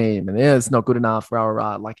and the team. And it's not good enough.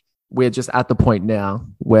 Rah. Like, we're just at the point now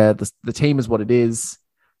where the team is what it is.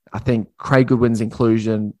 I think Craig Goodwin's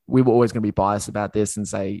inclusion, we were always going to be biased about this and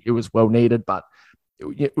say it was well needed, but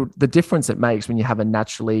the difference it makes when you have a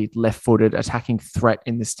naturally left-footed attacking threat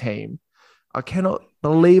in this team, I cannot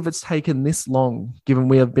believe it's taken this long, given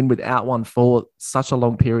we have been without one for such a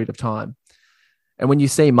long period of time. And when you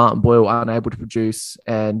see Martin Boyle unable to produce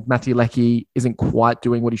and Matthew Leckie isn't quite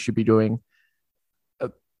doing what he should be doing,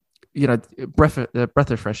 breath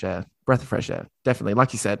of fresh air, definitely.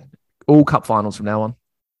 Like you said, all cup finals from now on.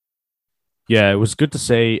 Yeah, it was good to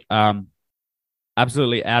see.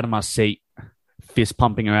 Absolutely out of my seat fist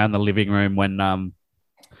pumping around the living room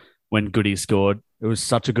when Goody scored. It was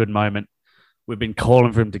such a good moment. We've been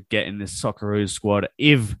calling for him to get in this Socceroos squad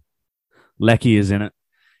if Lecky is in it.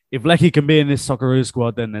 If Lecky can be in this Socceroos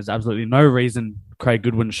squad, then there's absolutely no reason Craig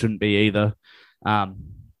Goodwin shouldn't be either.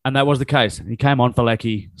 And that was the case. He came on for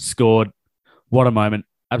Lecky, scored. What a moment.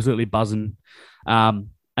 Absolutely buzzing. And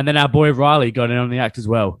then our boy Riley got in on the act as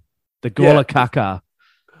well. The Gawler Kaka.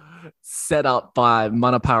 Set up by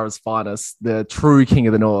Manapara's finest, the true king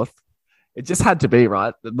of the north. It just had to be,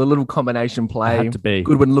 right? The little combination play. It had to be.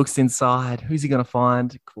 Goodwin looks inside. Who's he going to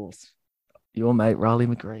find? Of course, your mate, Riley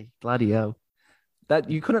McGree. Bloody hell. That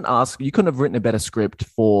you couldn't have written a better script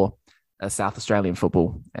for South Australian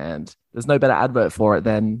football. And there's no better advert for it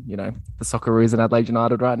than, the Socceroos and Adelaide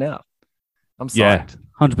United right now. I'm psyched. Yeah,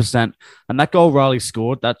 100%. And that goal Riley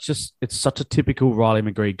scored, it's such a typical Riley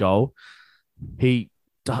McGree goal. He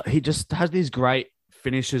just has these great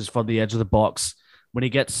finishes from the edge of the box.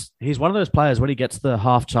 He's one of those players, when he gets the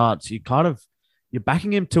half chance, you're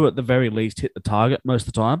backing him to, at the very least, hit the target most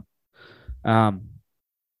of the time.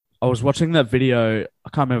 I was watching that video. I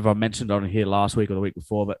can't remember if I mentioned on here last week or the week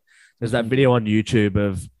before, but there's that video on YouTube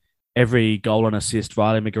of every goal and assist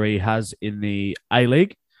Riley McGree has in the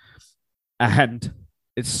A-League. And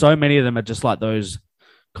it's so many of them are just like those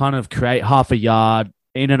kind of create half a yard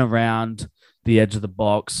in and around the edge of the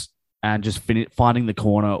box and just finding the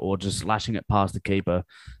corner or just lashing it past the keeper.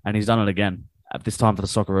 And he's done it again, at this time for the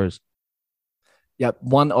Socceroos. Yeah,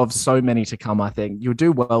 one of so many to come, I think. You'll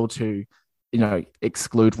do well to,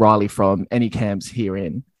 exclude Riley from any camps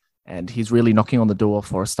herein. And he's really knocking on the door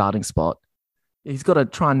for a starting spot. He's got to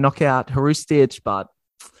try and knock out Hrustic, but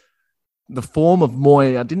the form of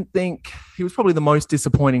Moy, I didn't think he was probably the most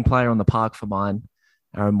disappointing player on the park for mine.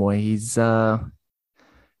 Aaron Moy, he's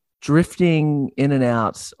drifting in and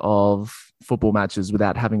out of football matches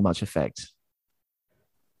without having much effect.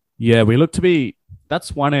 Yeah,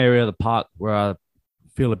 that's one area of the park where I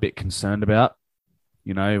feel a bit concerned about.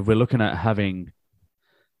 We're looking at having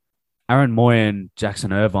Aaron Moy and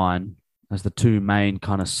Jackson Irvine as the two main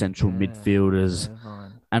kind of central midfielders.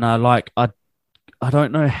 Irvine. And I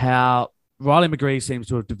don't know how Riley McGree seems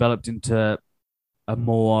to have developed into a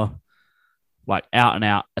more like out and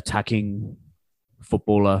out attacking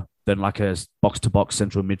footballer than like a box-to-box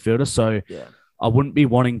central midfielder. So I wouldn't be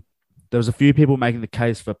wanting... There was a few people making the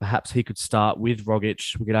case for perhaps he could start with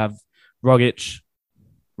Rogic. We could have Rogic,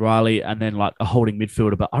 Riley, and then like a holding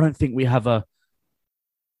midfielder. But I don't think we have a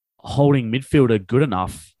holding midfielder good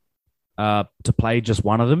enough to play just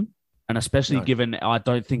one of them. And especially given I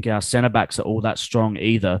don't think our centre-backs are all that strong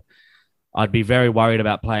either, I'd be very worried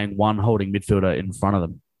about playing one holding midfielder in front of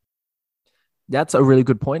them. That's a really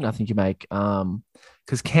good point I think you make.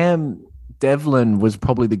 Because Cam Devlin was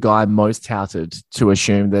probably the guy most touted to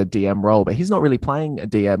assume the DM role, but he's not really playing a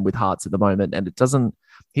DM with Hearts at the moment. And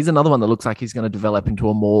he's another one that looks like he's going to develop into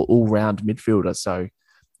a more all-round midfielder. So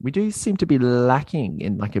we do seem to be lacking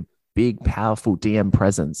in like a big, powerful DM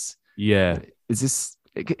presence. Yeah.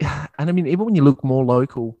 And I mean, even when you look more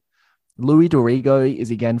local, Louis Dorigo is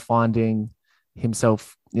again finding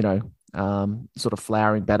himself, sort of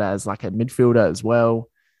flowering better as like a midfielder as well.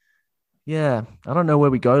 Yeah, I don't know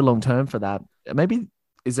where we go long term for that. Maybe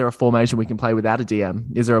is there a formation we can play without a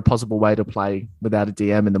DM? Is there a possible way to play without a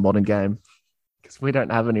DM in the modern game? Because we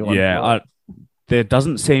don't have anyone. Yeah, there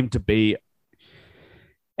doesn't seem to be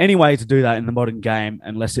any way to do that in the modern game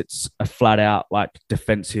unless it's a flat out like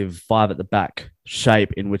defensive 5 at the back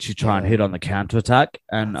shape in which you try and hit on the counter attack.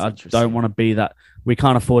 And I don't want to be that. We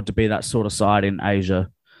can't afford to be that sort of side in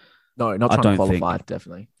Asia. No, not trying to qualify,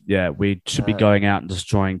 definitely. Yeah, we should be going out and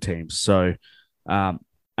destroying teams. So, and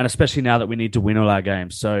especially now that we need to win all our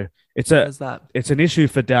games. So it's an issue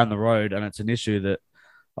for down the road, and it's an issue that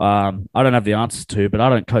I don't have the answers to, but I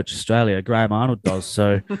don't coach Australia. Graham Arnold does.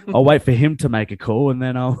 So I'll wait for him to make a call and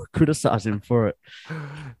then I'll criticize him for it.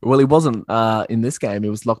 Well, he wasn't in this game. He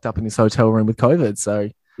was locked up in his hotel room with COVID. So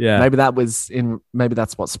yeah, maybe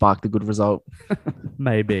that's what sparked the good result.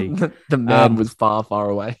 Maybe. The man was far, far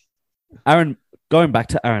away. Going back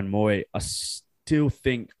to Aaron Moy, I still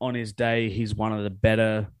think on his day, he's one of the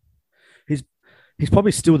better. He's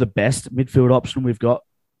probably still the best midfield option we've got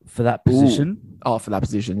for that position. Ooh. Oh, for that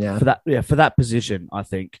position, yeah. For that position, I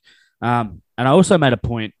think. And I also made a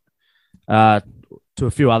point to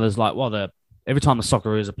a few others, like, every time the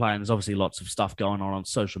Socceroos are playing, there's obviously lots of stuff going on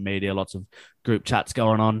social media, lots of group chats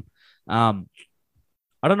going on.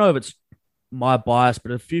 I don't know if it's my bias,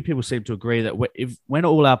 but a few people seem to agree that when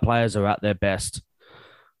all our players are at their best,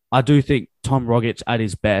 I do think Tom Rogic at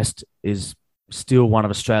his best is still one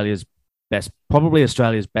of Australia's best, probably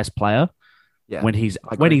Australia's best player when he's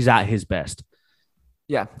at his best.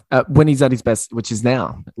 Yeah, when he's at his best, which is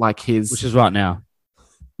now, like which is right now.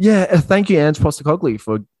 Yeah, thank you, Ange Postecoglou,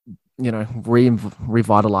 for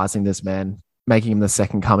revitalizing this man, making him the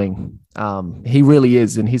second coming. He really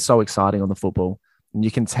is, and he's so exciting on the football. And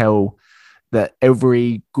you can tell that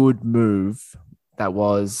every good move that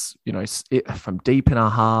was, from deep in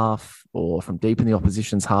our half or from deep in the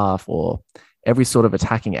opposition's half or every sort of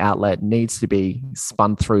attacking outlet needs to be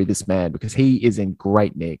spun through this man because he is in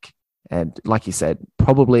great nick. And like you said,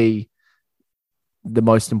 probably the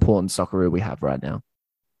most important Socceroo we have right now.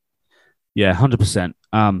 Yeah, 100%.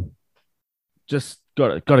 Just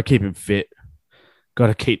got to keep him fit. Got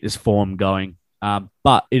to keep this form going.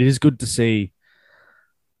 But it is good to see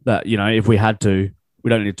that, if we had to, we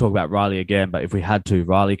don't need to talk about Riley again, but if we had to,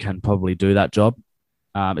 Riley can probably do that job.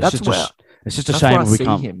 It's just a shame if we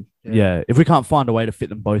can't. Him. Yeah, if we can't find a way to fit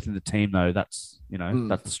them both in the team, though, that's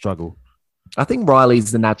that's the struggle. I think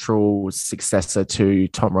Riley's the natural successor to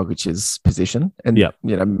Tom Rogic's position, and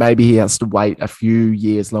maybe he has to wait a few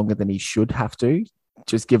years longer than he should have to,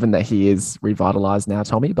 just given that he is revitalized now,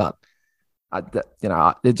 Tommy. But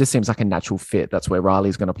it just seems like a natural fit. That's where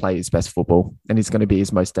Riley's going to play his best football, and he's going to be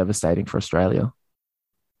his most devastating for Australia.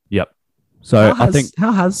 Yep. So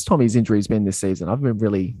how has Tommy's injuries been this season? I've been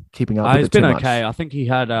really keeping up. He's been okay. I think he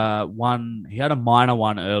had one. He had a minor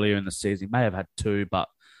one earlier in the season. He may have had two, but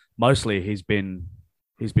mostly he's been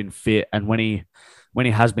fit. And when he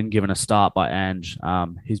has been given a start by Ange,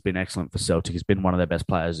 he's been excellent for Celtic. He's been one of their best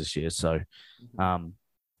players this year. So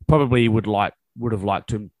probably would have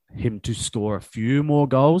liked him to score a few more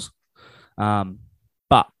goals.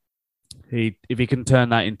 But if he can turn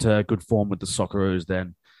that into good form with the Socceroos,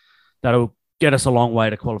 then that'll get us a long way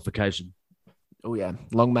to qualification. Oh, yeah.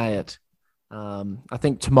 Long may it. I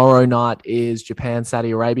think tomorrow night is Japan, Saudi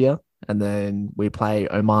Arabia, and then we play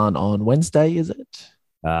Oman on Wednesday, is it?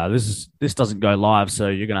 This doesn't go live, so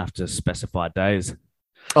you're going to have to specify days.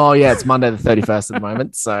 Oh, yeah. It's Monday the 31st at the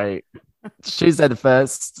moment. So Tuesday the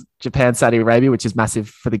 1st, Japan, Saudi Arabia, which is massive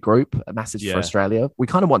for the group, massive for Australia. We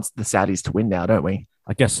kind of want the Saudis to win now, don't we?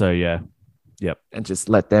 I guess so, yeah. Yep. And just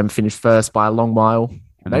let them finish first by a long mile.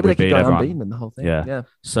 And maybe they could go unbeaten in the whole thing. Yeah.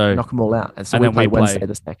 So knock them all out. And so we play Wednesday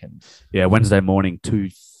the 2nd. Yeah, Wednesday morning,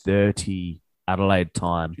 2:30 Adelaide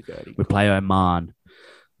time. 2:30. We play Oman.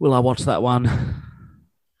 Will I watch that one?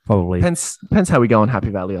 Probably. Depends how we go on Happy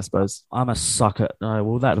Valley, I suppose. I'm a sucker. No,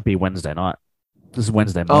 well, that'll be Wednesday night. This is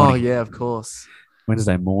Wednesday morning. Oh, yeah, of course.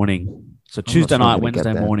 Wednesday morning. So Tuesday night,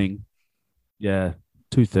 Wednesday morning. Yeah,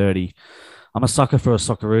 2:30. I'm a sucker for a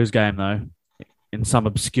Socceroos game, though, in some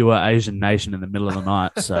obscure Asian nation in the middle of the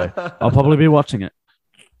night. So I'll probably be watching it.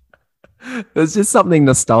 There's just something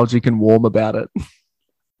nostalgic and warm about it.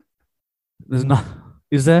 There's not.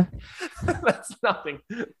 Is there? That's nothing.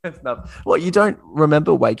 That's nothing. What, you don't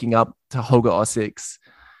remember waking up to Holger Osik's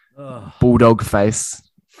bulldog face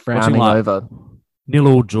frowning over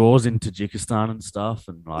 0-0 draws in Tajikistan and stuff,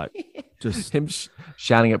 and just him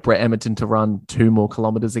shouting at Brett Emerton to run 2 more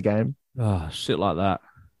kilometers a game. Oh, shit like that.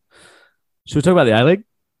 Should we talk about the A-League?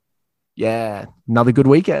 Yeah, another good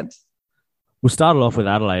weekend. We'll start it off with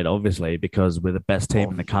Adelaide, obviously, because we're the best team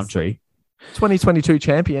in the country. 2022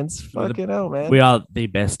 champions. Fucking hell, man. We are the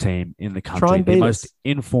best team in the country, the most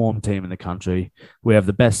informed team in the country. We have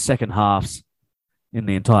the best second halves in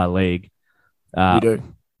the entire league. We do.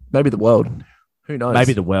 Maybe the world. Who knows?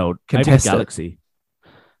 Maybe the world. Maybe the galaxy.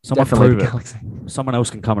 Someone prove it. Galaxy. Someone else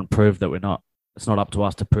can come and prove that we're not. It's not up to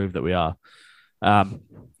us to prove that we are.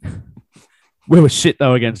 We were shit,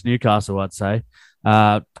 though, against Newcastle, I'd say.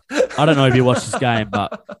 I don't know if you watched this game,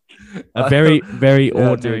 but a very, very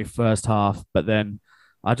ordinary first half. But then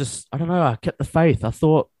I don't know. I kept the faith. I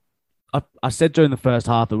thought, I said during the first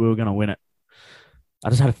half that we were going to win it. I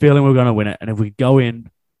just had a feeling we were going to win it. And if we go in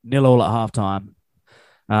 0-0 at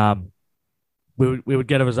halftime, we would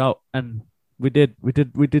get a result. And we did. We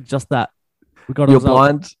did just that. We got a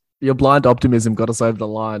result. Your blind optimism got us over the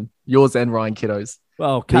line. Yours and Ryan Kiddo's.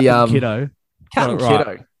 Well, Captain Kiddo. Captain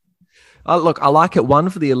Kiddo. Look, I like it. 1,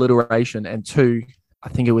 for the alliteration, and 2, I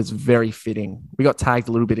think it was very fitting. We got tagged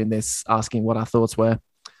a little bit in this, asking what our thoughts were.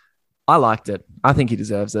 I liked it. I think he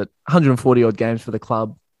deserves it. 140 odd games for the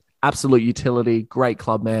club. Absolute utility. Great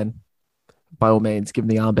club man. By all means, give him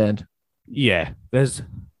the armband. Yeah, there's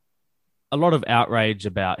a lot of outrage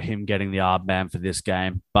about him getting the armband for this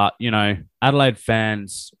game. But, Adelaide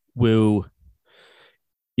fans will,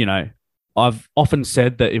 I've often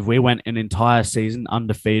said that if we went an entire season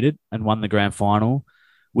undefeated and won the grand final,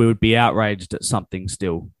 we would be outraged at something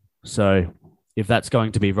still. So if that's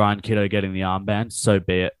going to be Ryan Kiddo getting the armband, so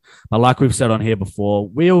be it. But like we've said on here before,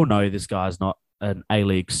 we all know this guy's not an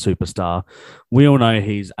A-League superstar. We all know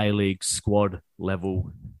he's A-League squad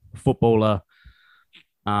level footballer.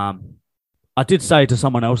 I did say to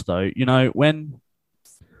someone else though,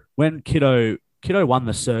 when Kiddo won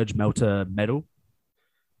the Serge Melter medal,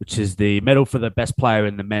 which is the medal for the best player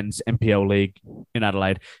in the men's NPL league in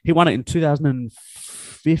Adelaide, he won it in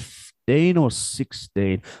 2015 or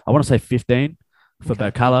 16. I want to say 15 for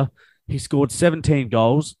Berkala. He scored 17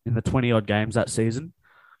 goals in the 20 odd games that season.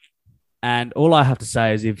 And all I have to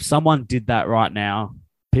say is if someone did that right now,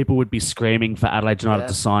 people would be screaming for Adelaide United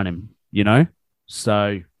to sign him,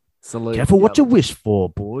 So Salute. careful what you wish for,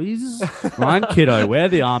 boys. Ryan Kiddo, wear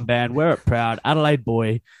the armband, wear it proud. Adelaide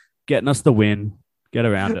boy, getting us the win. Get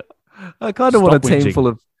around it. I kind of want a team full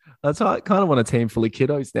of. That's why I kind of want a team full of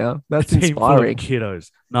kiddos now. That's inspiring.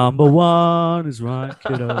 Kiddos. Number one is Ryan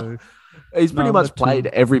Kiddo. He's pretty much played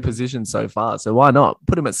every position so far, so why not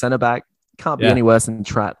put him at centre back? Can't be any worse than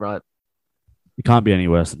Tratt, right? It can't be any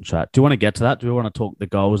worse than Tratt. Do you want to get to that? Do we want to talk the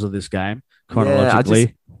goals of this game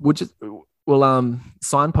chronologically?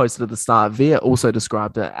 Signposted at the start. Via also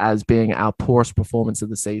described it as being our poorest performance of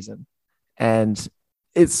the season, and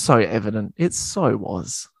it's so evident. It so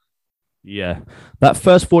was. Yeah, that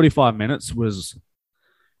first 45 minutes was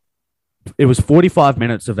 45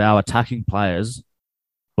 minutes of our attacking players,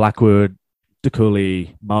 Blackwood,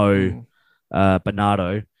 DeCooley, Mo,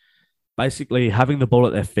 Bernardo, basically having the ball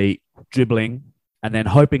at their feet, dribbling, and then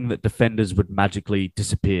hoping that defenders would magically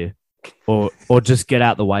disappear or just get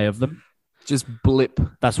out the way of them. Just blip.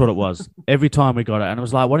 That's what it was. Every time we got it. And it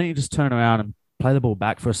was like, why don't you just turn around and play the ball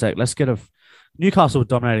back for a sec? Let's get Newcastle were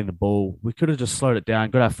dominating the ball. We could have just slowed it down,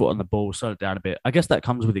 got our foot on the ball, slowed it down a bit. I guess that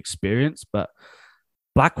comes with experience, but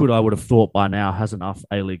Blackwood, I would have thought by now, has enough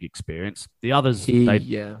A-League experience. The others,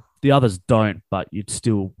 the others don't, but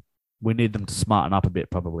we need them to smarten up a bit,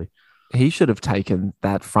 probably. He should have taken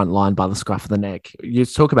that front line by the scruff of the neck. You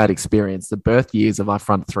talk about experience, the birth years of our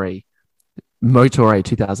front three. Motore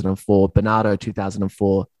 2004, Bernardo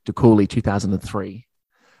 2004, DeCooley 2003.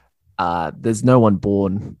 There's no one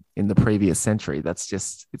born in the previous century.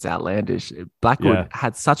 It's outlandish. Blackwood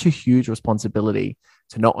had such a huge responsibility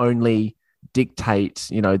to not only dictate,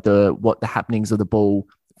 the happenings of the ball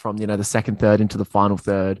from, the second third into the final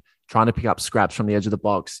third, trying to pick up scraps from the edge of the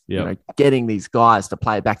box, getting these guys to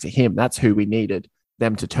play it back to him. That's who we needed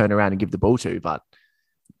them to turn around and give the ball to. But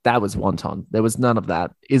that was wanton. There was none of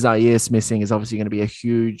that. Isaias missing is obviously going to be a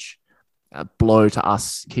huge blow to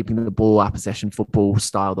us, keeping the ball, our possession football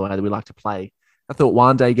style, the way that we like to play. I thought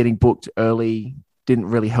one day getting booked early didn't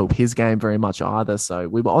really help his game very much either. So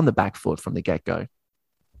we were on the back foot from the get-go.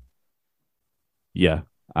 Yeah.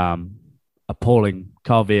 Appalling.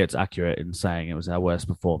 Carl Viert's accurate in saying it was our worst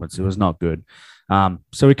performance. It was not good.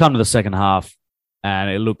 So we come to the second half and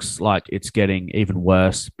it looks like it's getting even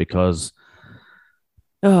worse because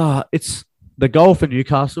it's the goal for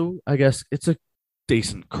Newcastle. I guess it's a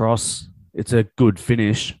decent cross. It's a good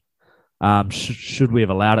finish. Should we have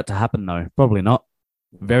allowed it to happen though? Probably not.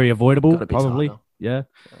 Very avoidable. Probably. Yeah.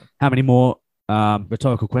 How many more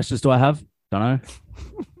rhetorical questions do I have? Don't know.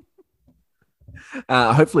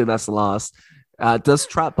 Hopefully that's the last. Does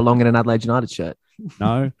Trapp belong in an Adelaide United shirt?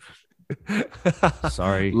 No.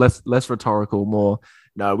 Sorry. Less rhetorical, more.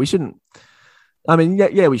 No, we shouldn't. I mean,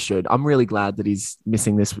 yeah, we should. I'm really glad that he's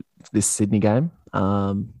missing this Sydney game.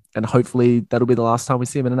 And hopefully that'll be the last time we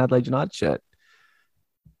see him in an Adelaide United shirt.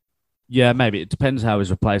 Yeah, maybe. It depends how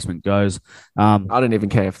his replacement goes. I don't even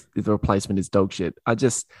care if the replacement is dog shit. I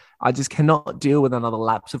just cannot deal with another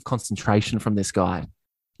lapse of concentration from this guy.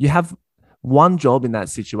 You have one job in that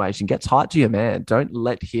situation. Get tight to your man. Don't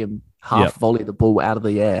let him volley the ball out of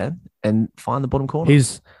the air and find the bottom corner.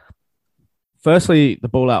 Firstly, the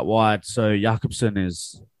ball out wide. So Jakobsen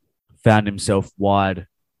has found himself wide,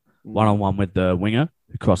 one-on-one with the winger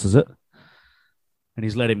who crosses it. And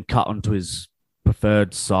he's let him cut onto his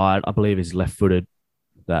preferred side. I believe he's left-footed,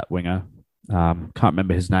 that winger. Can't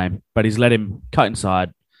remember his name. But he's let him cut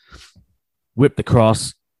inside, whip the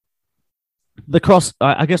cross. The cross,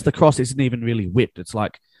 I guess the cross isn't even really whipped. It's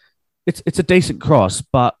like, it's a decent cross,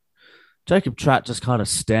 but Jacob Tratt just kind of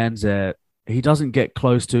stands there. He doesn't get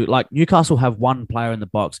close to, like, Newcastle have one player in the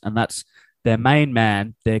box, and that's their main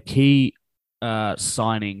man, their key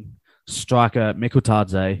signing, striker,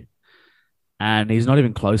 Mikutadze, and he's not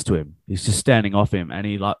even close to him. He's just standing off him, and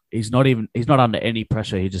he's not under any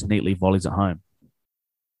pressure. He just neatly volleys it home.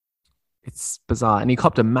 It's bizarre, and he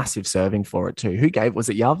copped a massive serving for it too. Was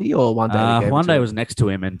it Yavi or one day? One day was next to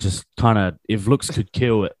him, and just kind of, if looks could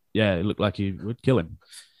kill it, it looked like he would kill him.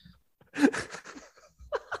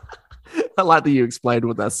 I like that you explained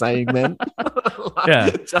what that saying meant. Yeah,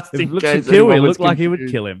 just in case kill, it looked like he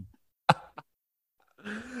would kill him.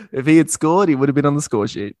 If he had scored, he would have been on the score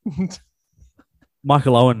sheet.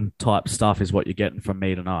 Michael Owen type stuff is what you're getting from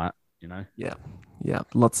me tonight, you know? Yeah. Yeah.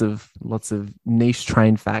 Lots of niche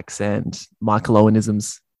train facts and Michael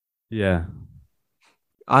Owenisms. Yeah.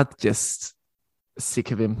 I'm just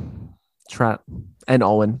sick of him. Trat and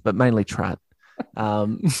Owen, but mainly Trat.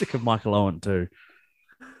 Sick of Michael Owen too.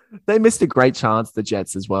 They missed a great chance, the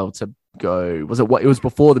Jets, as well, to go. Was it what? It was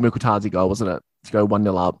before the Mukutazi goal, wasn't it? To go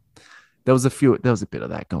 1-0 up. There was a bit of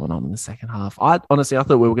that going on in the second half. I thought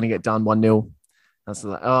we were going to get done 1-0. I was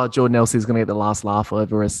like, oh, Jordan Elsie's going to get the last laugh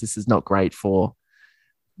over us. This is not great for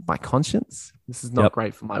my conscience. This is not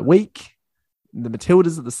great for my week. The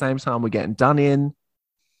Matildas at the same time were getting done in.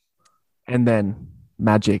 And then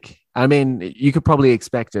magic. I mean, you could probably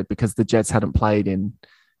expect it because the Jets hadn't played in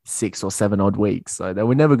 6 or 7 odd weeks. So they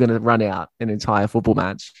were never going to run out an entire football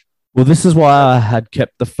match. Well, this is why I had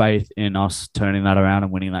kept the faith in us turning that around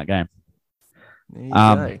and winning that game. There you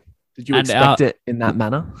go. Did you expect it in that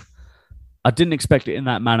manner? I didn't expect it in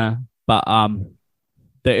that manner, but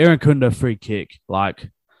the Irukunda free kick, like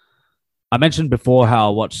I mentioned before how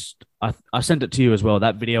I watched, I sent it to you as well,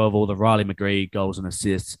 that video of all the Riley McGree goals and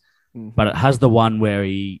assists, but it has the one where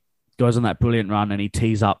he goes on that brilliant run and he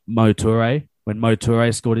tees up Mo Toure when Mo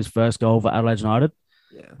Toure scored his first goal for Adelaide United,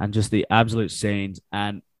 and just the absolute scenes.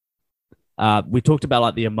 And we talked about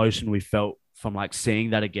like the emotion we felt from like seeing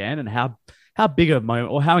that again and how big a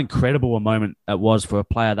moment or how incredible a moment it was for a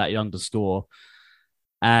player that young to score.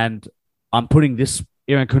 And I'm putting this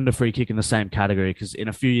Irukunda free kick in the same category because in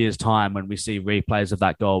a few years' time, when we see replays of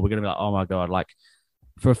that goal, we're going to be like, oh my God, like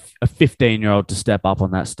for a 15-year-old to step up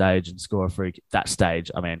on that stage and score a free kick, that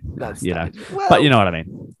stage, I mean, you know, well, but you know what I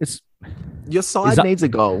mean? Your side needs a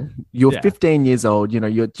goal. You're 15 years old. You know,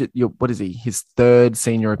 you're what is he? His 3rd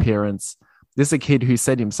senior appearance. This is a kid who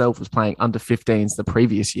said himself was playing under 15s the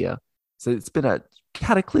previous year. So it's been a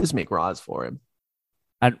cataclysmic rise for him.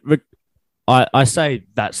 And I say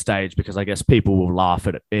that stage because I guess people will laugh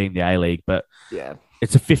at it being the A-League, but yeah,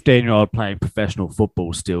 it's a 15-year-old playing professional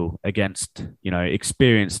football still against, you know,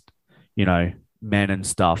 experienced, you know, men and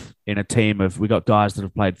stuff in a team of, we got guys that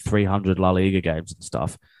have played 300 La Liga games and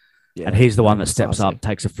stuff. Yeah, and he's the one that steps up,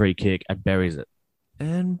 takes a free kick and buries it.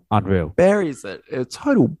 And unreal. Buries it. A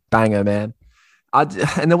total banger, man.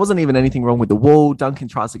 And there wasn't even anything wrong with the wall. Duncan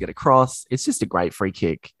tries to get across. It's just a great free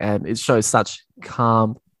kick. And it shows such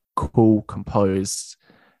calm, cool, composed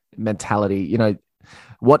mentality. You know,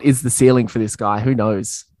 what is the ceiling for this guy? Who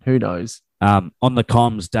knows? Who knows? On the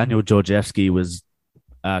comms, Daniel Georgievski was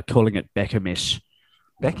calling it Beckhamish.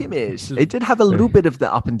 Beckhamish. It did have a little bit of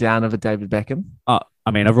the up and down of a David Beckham.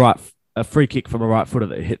 I mean, a free kick from a right footer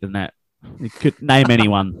that hit the net. You could name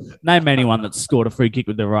anyone that's scored a free kick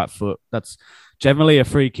with their right foot. That's generally a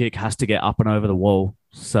free kick has to get up and over the wall.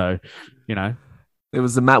 So, you know, it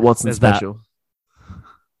was the Matt Watson special.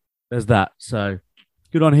 There's that. So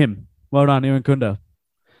good on him. Well done, Irukunda.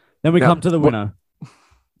 Then we come to the winner.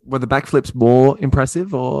 Were the backflips more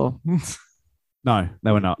impressive or? No,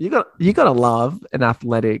 they were not. You got to love an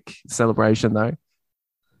athletic celebration though.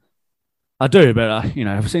 I do, but you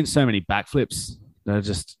know, I've seen so many backflips. They're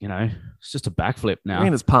just, you know, it's just a backflip now. I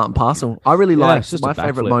mean, it's part and parcel. I really liked my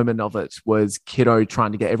favorite moment of it was Kiddo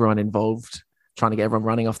trying to get everyone involved, trying to get everyone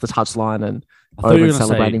running off the touchline and over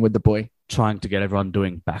celebrating with the boy. Trying to get everyone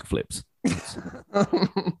doing backflips.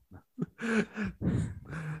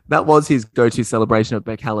 That was his go-to celebration at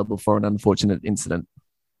Beckhaller before an unfortunate incident.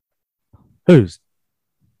 Whose?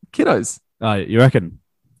 Kiddo's. Oh, you reckon?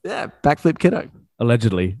 Yeah, backflip Kiddo.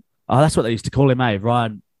 Allegedly. Oh, that's what they used to call him, eh?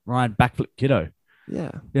 Ryan Backflip Kiddo.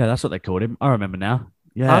 Yeah. Yeah, that's what they called him. I remember now.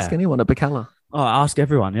 Yeah. Ask anyone at Beckhaller. Oh, ask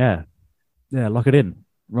everyone, yeah. Yeah, lock it in.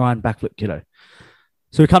 Ryan Backflip Kiddo.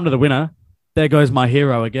 So we come to the winner. There goes my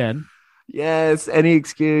hero again. Yes, any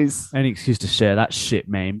excuse. Any excuse to share that shit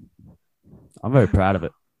meme. I'm very proud of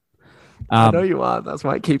it. I know you are. That's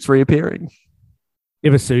why it keeps reappearing.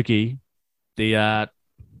 Iwasuki, the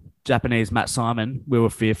Japanese Matt Simon we were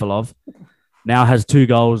fearful of, now has 2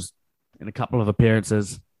 goals in a couple of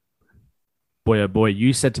appearances. Boy, oh boy,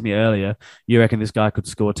 you said to me earlier, you reckon this guy could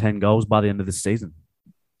score 10 goals by the end of this season?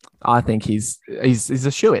 I think he's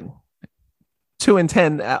a shoo-in. 2 in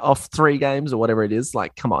 10 off 3 games or whatever it is.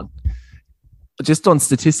 Like, come on. Just on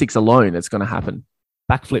statistics alone, it's going to happen.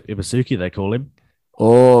 Backflip Iwasuki, they call him.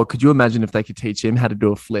 Oh, could you imagine if they could teach him how to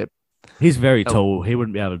do a flip? He's very tall. He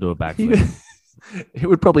wouldn't be able to do a backflip. He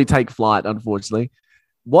would probably take flight, unfortunately.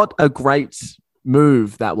 What a great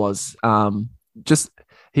move that was.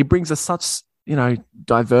 He brings us such, you know,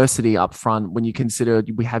 diversity up front when you consider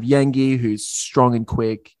we have Yangi, who's strong and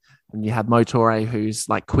quick, and you have Motore, who's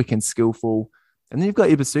like quick and skillful. And then you've got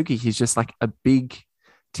Iwasuki, he's just like a big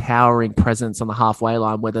towering presence on the halfway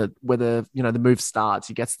line where the move starts.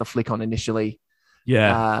 He gets the flick on initially.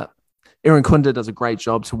 Yeah. Aaron Kunda does a great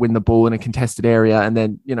job to win the ball in a contested area. And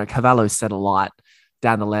then, Cavallo set a light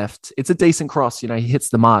down the left. It's a decent cross. He hits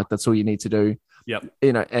the mark. That's all you need to do. Yep.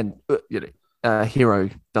 And Hero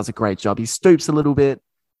does a great job. He stoops a little bit,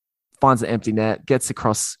 finds an empty net, gets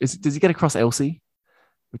across. Does he get across Elsie?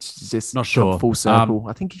 Which is just not sure. Full circle.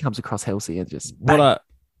 I think he comes across Elsie and just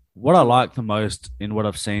what I like the most in what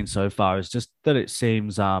I've seen so far is just that it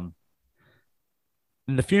seems in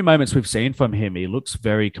the few moments we've seen from him, he looks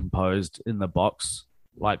very composed in the box.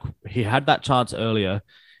 Like he had that chance earlier.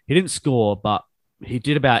 He didn't score, but he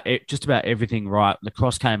did just about everything right. The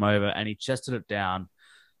cross came over and he chested it down.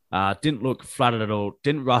 Didn't look flattered at all.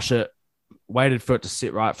 Didn't rush it. Waited for it to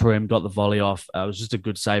sit right for him. Got the volley off. It was just a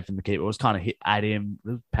good save from the keeper. It was kind of hit at him. It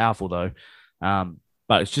was powerful though.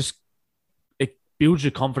 But it builds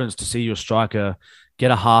your confidence to see your striker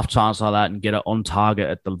get a half chance like that and get it on target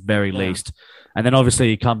at the very least. And then obviously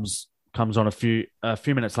he comes on a few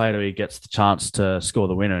minutes later. He gets the chance to score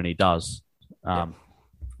the winner, and he does.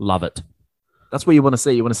 Love it. That's what you want to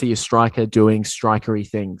see. You want to see your striker doing strikery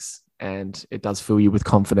things, and it does fill you with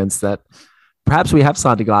confidence that perhaps we have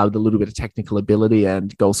signed a guy with a little bit of technical ability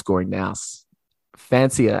and goal scoring now.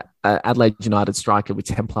 Fancy a Adelaide United striker with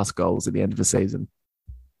 10 plus goals at the end of the season.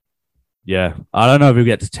 Yeah, I don't know if he'll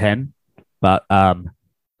get to 10, but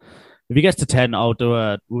if he gets to 10, we'll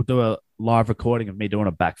do a live recording of me doing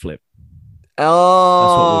a backflip. Oh,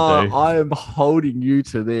 that's what we'll do. I am holding you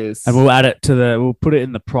to this, and we'll add it we'll put it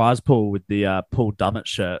in the prize pool with the Paul Dummett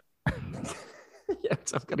shirt.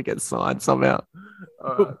 Yes, I'm gonna get signed somehow.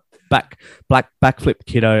 All right. Backflip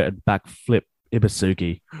Kiddo and backflip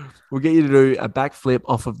Ibasuki. We'll get you to do a backflip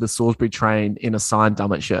off of the Salisbury train in a signed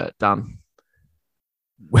Dummett shirt. Done.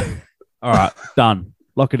 All right, done.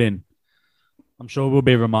 Lock it in. I'm sure we'll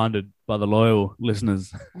be reminded by the loyal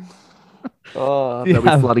listeners. They'll be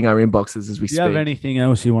flooding our inboxes as we speak. Do you have anything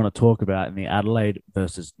else you want to talk about in the Adelaide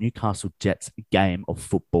versus Newcastle Jets game of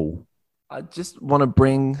football? I just want to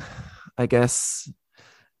bring, I guess,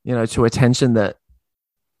 to attention that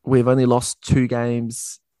we've only lost 2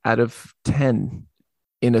 games out of 10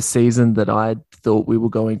 in a season that I thought we were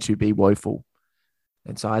going to be woeful.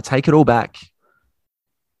 And so I take it all back.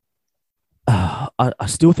 I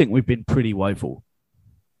still think we've been pretty woeful.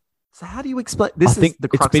 So how do you explain? This is the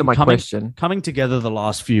crux of my question. Coming together the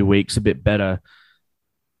last few weeks a bit better.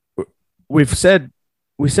 We said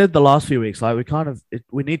the last few weeks, like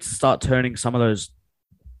we need to start turning some of those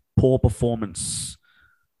poor performance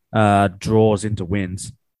draws into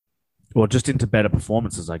wins, or just into better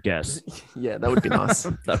performances, I guess. Yeah, that would be nice.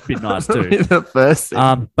 That'd be nice too. The first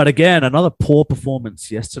thing. But again, another poor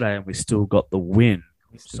performance yesterday, and we still got the win.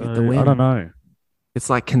 So I don't know. It's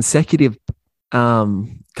like consecutive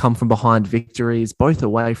come from behind victories, both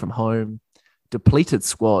away from home, depleted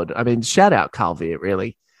squad. I mean, shout out Carl Veart,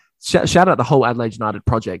 really. Shout out the whole Adelaide United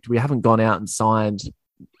project. We haven't gone out and signed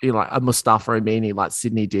like a Mustafa Amini like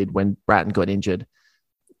Sydney did when Bratton got injured.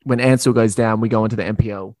 When Ansell goes down, we go into the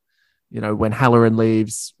NPL. When Halloran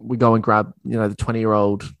leaves, we go and grab, the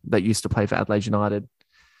 20-year-old that used to play for Adelaide United.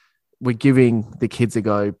 We're giving the kids a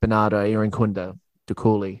go. Bernardo, Aaron Kunda, De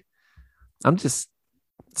Cooley. I'm just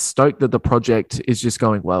stoked that the project is just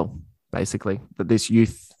going well, basically. That this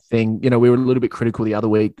youth thing, we were a little bit critical the other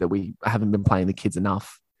week that we haven't been playing the kids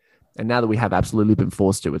enough. And now that we have absolutely been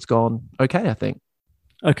forced to, it's gone okay, I think.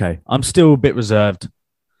 Okay. I'm still a bit reserved.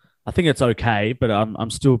 I think it's okay, but I'm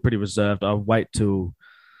still pretty reserved. I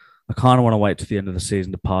kind of want to wait till the end of the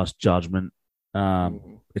season to pass judgment.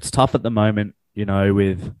 It's tough at the moment,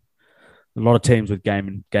 with a lot of teams with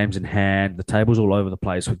games in hand. The table's all over the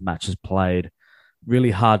place with matches played.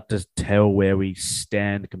 Really hard to tell where we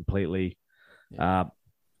stand completely. Yeah.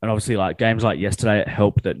 And obviously, like games like yesterday, it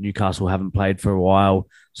helped that Newcastle haven't played for a while,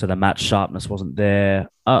 so the match sharpness wasn't there.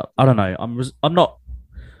 I don't know. I'm not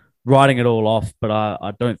writing it all off, but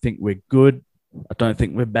I don't think we're good. I don't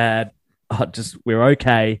think we're bad. We're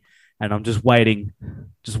okay, and I'm just waiting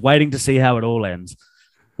to see how it all ends.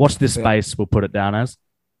 Watch this space. We'll put it down as.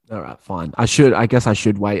 All right, fine. I guess I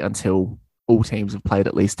should wait until all teams have played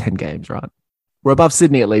at least 10 games, right? We're above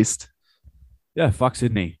Sydney at least. Yeah, fuck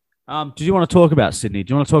Sydney. Do you want to talk about Sydney?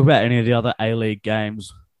 Do you want to talk about any of the other A-League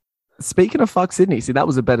games? Speaking of fuck Sydney, see, that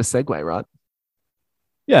was a better segue, right?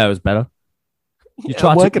 Yeah, it was better.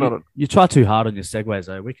 I'm working on it. You try too hard on your segues,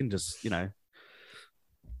 though. We can just,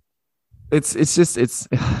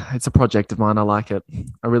 It's a project of mine. I like it.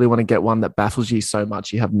 I really want to get one that baffles you so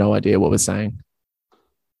much you have no idea what we're saying.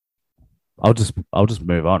 I'll just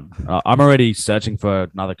move on. I'm already searching for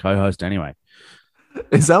another co-host anyway.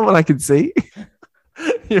 Is that what I can see?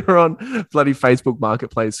 You're on bloody Facebook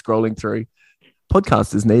Marketplace scrolling through.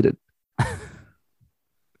 Podcast is needed.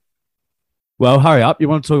 Well, hurry up. You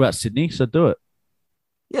want to talk about Sydney, so do it.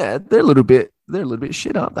 Yeah, they're a little bit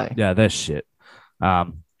shit, aren't they? Yeah, they're shit.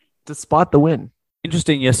 Despite the win.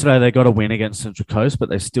 Interesting. Yesterday they got a win against Central Coast, but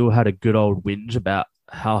they still had a good old whinge about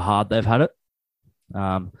how hard they've had it.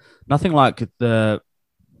 Nothing like the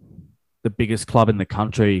biggest club in the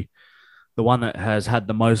country, the one that has had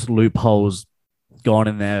the most loopholes gone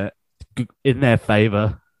in their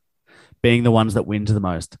favor, being the ones that win the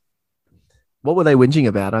most. What were they whinging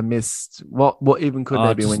about? I missed. What even could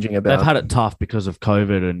they be whinging about? They've had it tough because of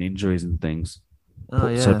COVID and injuries and things. Oh,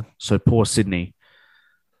 yeah. So poor Sydney.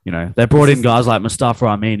 You know, they brought in guys like Mustafa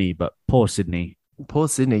Amini, but poor Sydney. Poor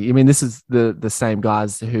Sydney. I mean, this is the same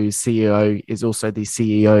guys whose CEO is also the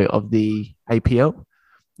CEO of the APL.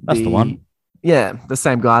 That's the one. Yeah, the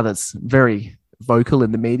same guy that's very vocal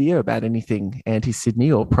in the media about anything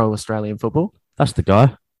anti-Sydney or pro-Australian football. That's the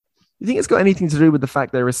guy. You think it's got anything to do with the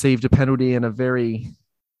fact they received a penalty and a very,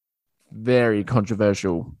 very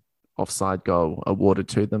controversial offside goal awarded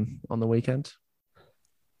to them on the weekend?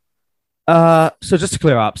 So just to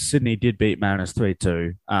clear up, Sydney did beat Mariners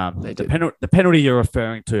 3-2. The penalty you're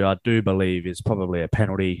referring to, I do believe, is probably a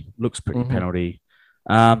penalty. Looks pretty penalty.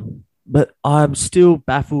 But I'm still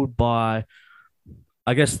baffled by,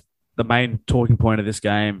 I guess, the main talking point of this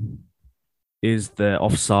game is the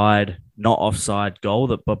not offside goal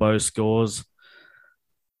that Bobo scores.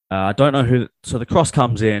 I don't know who. So the cross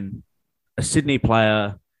comes in, a Sydney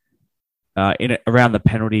player around the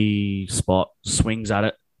penalty spot swings at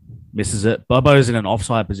it, misses it. Bobo's in an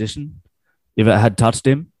offside position if it had touched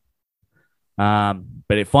him. But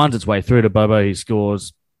it finds its way through to Bobo. He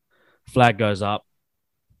scores. Flag goes up.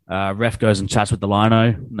 Ref goes and chats with the lino.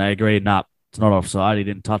 And they agree, nah, it's not offside. He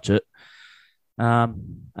didn't touch it.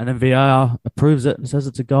 And then VAR approves it and says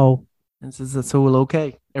it's a goal. And says it's all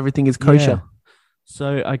okay. Everything is kosher. Yeah.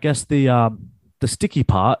 So I guess the sticky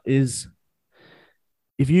part is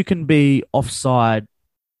if you can be offside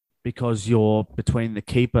because you're between the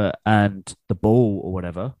keeper and the ball or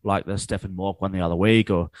whatever, like the Stefan Mork one the other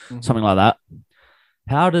week or something like that.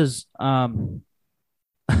 How does I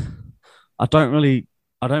don't really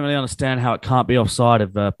understand how it can't be offside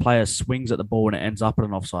if a player swings at the ball and it ends up at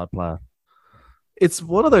an offside player. It's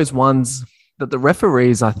one of those ones that the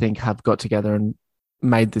referees, I think, have got together and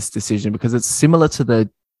made this decision because it's similar to the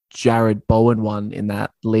Jared Bowen one in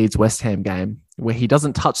that Leeds West Ham game where he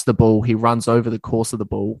doesn't touch the ball, he runs over the course of the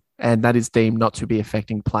ball, and that is deemed not to be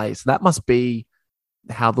affecting play. So that must be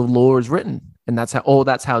how the law is written, and that's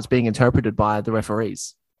how it's being interpreted by the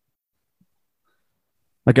referees.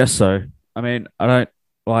 I guess so. I mean, I don't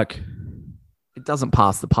like. It doesn't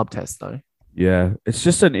pass the pub test though. Yeah, it's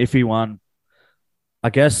just an iffy one. I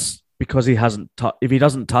guess because he hasn't, if he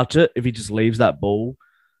doesn't touch it, if he just leaves that ball,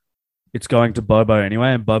 it's going to Bobo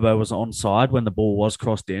anyway, and Bobo was onside when the ball was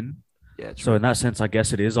crossed in. Yeah. True. So in that sense, I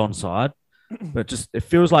guess it is onside. But just it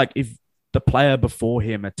feels like if the player before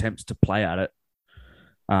him attempts to play at it,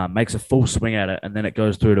 makes a full swing at it, and then it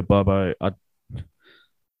goes through to Bobo, I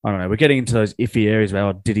don't know. We're getting into those iffy areas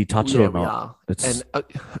where did he touch it or not? And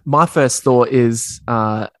my first thought is,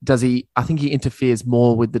 does he? I think he interferes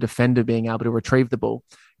more with the defender being able to retrieve the ball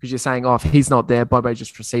because you're saying, if he's not there, Bobo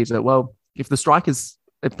just receives it. Well, if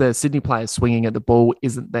the Sydney player swinging at the ball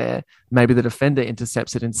isn't there, maybe the defender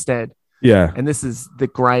intercepts it instead. Yeah. And this is the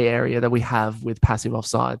grey area that we have with passive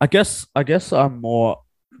offside. I guess I'm more.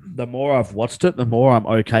 The more I've watched it, the more I'm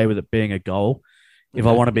okay with it being a goal. If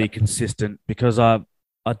I want to be consistent, because I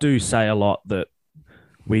do say a lot that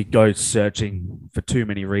we go searching for too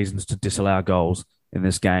many reasons to disallow goals in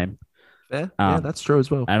this game. Yeah, that's true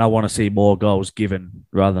as well. And I want to see more goals given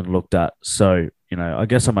rather than looked at. So, I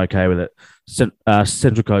guess I'm okay with it.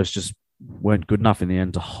 Central Coast just weren't good enough in the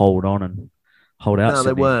end to hold on and hold out. No,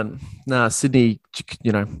 Sydney. They weren't. No, Sydney,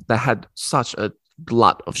 they had such a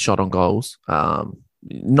glut of shot on goals.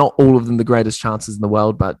 Not all of them the greatest chances in the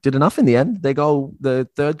world, but did enough in the end. Their goal, the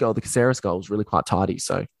third goal, the Caceres goal, was really quite tidy.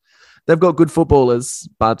 So they've got good footballers,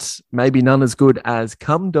 but maybe none as good as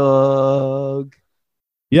Cum Dog.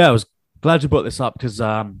 Yeah, I was glad you brought this up because,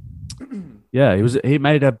 he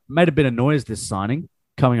made a bit of noise this signing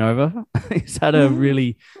coming over. He's had a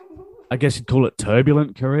really, I guess you'd call it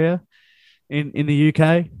turbulent career in the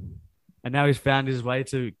UK, and now he's found his way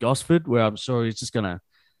to Gosford, where I'm sure he's just gonna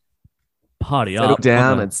settle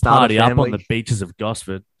down and start party up on the beaches of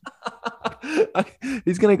Gosford.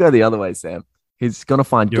 He's going to go the other way, Sam. He's going to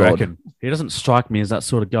find God. Reckon? He doesn't strike me as that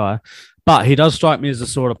sort of guy, but he does strike me as the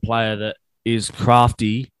sort of player that is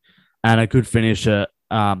crafty and a good finisher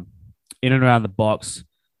in and around the box,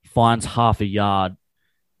 finds half a yard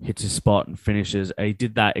hits his spot and finishes. And he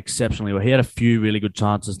did that exceptionally well. He had a few really good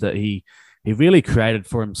chances that he really created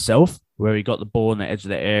for himself, where he got the ball on the edge of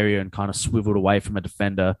the area and kind of swiveled away from a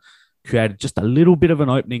defender, created just a little bit of an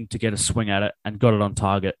opening to get a swing at it and got it on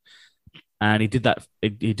target. And he did that.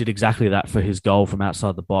 He did exactly that for his goal from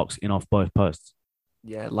outside the box in off both posts.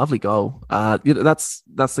 Yeah, lovely goal. That's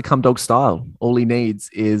the Cum Dog style. All he needs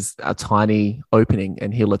is a tiny opening,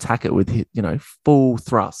 and he'll attack it with full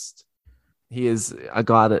thrust. He is a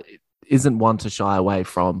guy that isn't one to shy away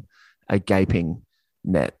from a gaping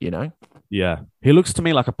net. Yeah, he looks to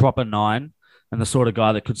me like a proper 9 and the sort of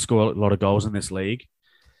guy that could score a lot of goals in this league.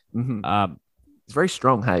 Mm-hmm. It's very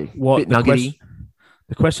strong. Hey, bit nuggety.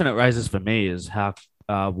 The question it raises for me is how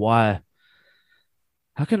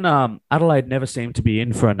can Adelaide never seem to be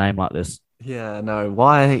in for a name like this? Yeah, no.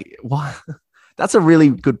 Why? That's a really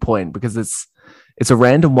good point, because it's a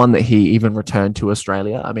random one that he even returned to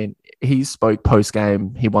Australia. I mean, he spoke post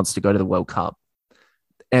game. He wants to go to the World Cup.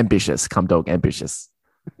 Ambitious, Cum Dog, ambitious.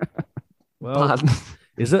 Well,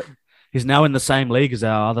 is it? He's now in the same league as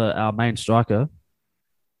our main striker.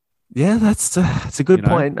 Yeah, it's a good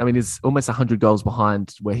point. I mean, he's almost 100 goals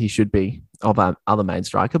behind where he should be of our other main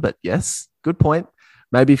striker. But yes, good point.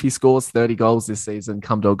 Maybe if he scores 30 goals this season,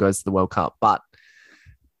 Cum Dog goes to the World Cup. But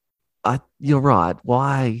you're right.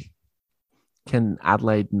 Why can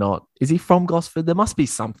Adelaide not? Is he from Gosford? There must be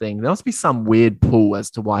something. There must be some weird pull as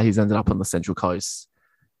to why he's ended up on the Central Coast.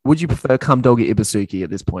 Would you prefer Cum Dog or Ibusuki at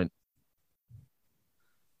this point?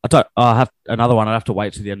 I don't. I have another one. I'd have to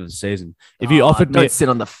wait to the end of the season. If you offered don't sit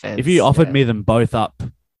on the fence. If you offered me them both up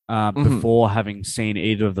before having seen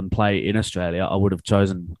either of them play in Australia, I would have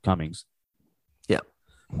chosen Cummings. Yeah,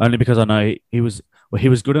 only because I know he was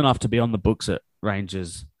good enough to be on the books at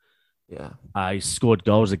Rangers. Yeah, he scored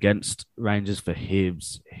goals against Rangers for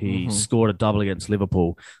Hibs. He scored a double against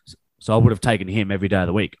Liverpool. So I would have taken him every day of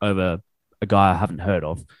the week over a guy I haven't heard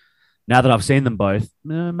of. Now that I've seen them both,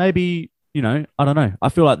 maybe. I don't know. I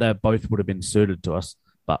feel like they both would have been suited to us,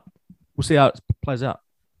 but we'll see how it plays out.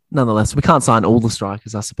 Nonetheless, we can't sign all the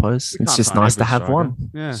strikers, I suppose. It's just nice to have one.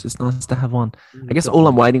 Yeah. It's just nice to have one. I guess all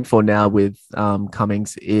I'm waiting for now with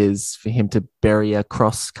Cummings is for him to bury a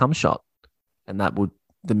cross cum shot, and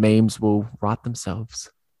the memes will write themselves.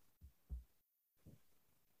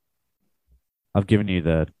 I've given you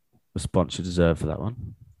the response you deserve for that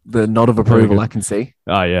one. The nod of approval, I can see.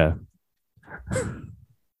 Oh, yeah.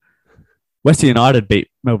 Western United beat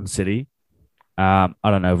Melbourne City. I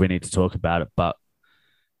don't know if we need to talk about it, but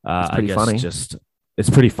I guess funny. It's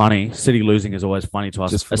pretty funny. City losing is always funny to us.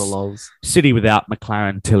 Just for the lols. City without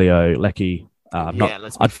McLaren, Tilio, Lecky.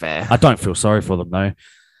 Let's be fair. I don't feel sorry for them, though.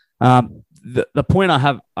 The point I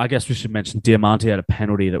have, I guess we should mention, Diamante had a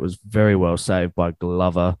penalty that was very well saved by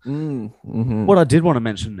Glover. What I did want to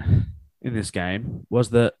mention in this game was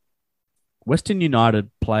that Western United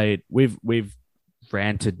played. We've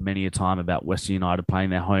ranted many a time about Western United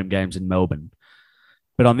playing their home games in Melbourne,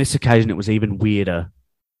 but on this occasion it was even weirder.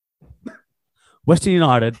 Western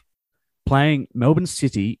United playing Melbourne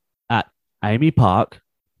City at Amy Park.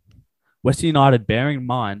 Western United, bearing in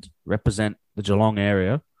mind, represent the Geelong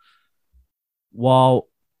area, while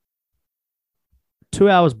 2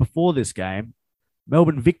 hours before this game,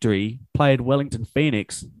 Melbourne Victory played Wellington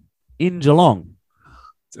Phoenix in Geelong,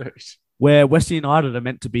 where Western United are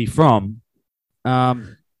meant to be from.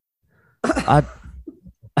 Can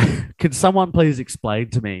someone please explain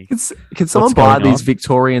to me? Can someone buy these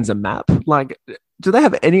Victorians a map? Like, do they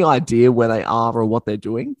have any idea where they are or what they're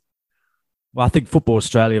doing? Well, I think Football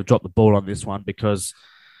Australia have dropped the ball on this one, because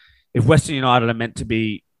if Western United are meant to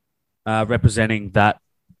be representing that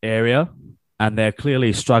area and they're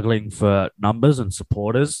clearly struggling for numbers and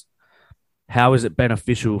supporters, how is it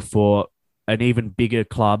beneficial for an even bigger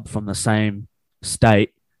club from the same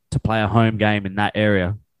state to play a home game in that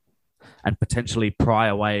area and potentially pry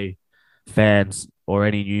away fans or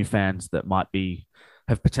any new fans that might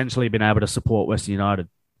have potentially been able to support Western United?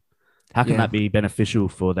 How can that be beneficial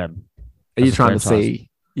for them? Are you trying to say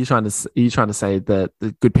that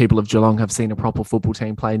the good people of Geelong have seen a proper football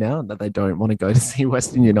team play now and that they don't want to go to see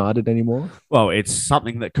Western United anymore? Well, it's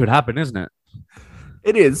something that could happen, isn't it?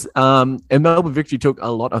 It is. And Melbourne Victory took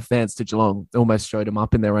a lot of fans to Geelong. They almost showed them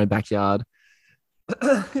up in their own backyard.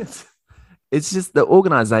 It's just the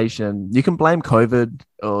organisation. You can blame COVID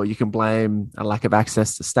or you can blame a lack of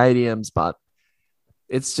access to stadiums, but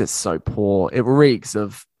it's just so poor. It reeks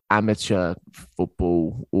of amateur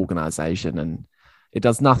football organisation, and it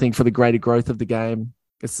does nothing for the greater growth of the game.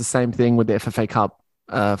 It's the same thing with the FFA Cup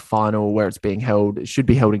final where it's being held. It should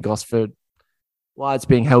be held in Gosford. Why it's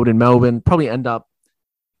being held in Melbourne, probably end up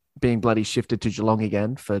being bloody shifted to Geelong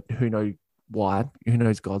again for who why. Who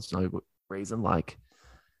knows God's no reason. Like,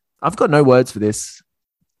 I've got no words for this.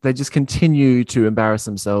 They just continue to embarrass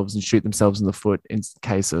themselves and shoot themselves in the foot in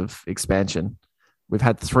case of expansion. We've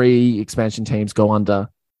had 3 expansion teams go under.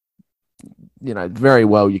 Very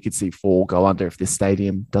well you could see 4 go under if this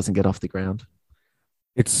stadium doesn't get off the ground.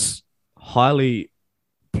 It's highly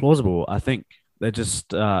plausible. I think they're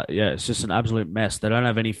just, it's just an absolute mess. They don't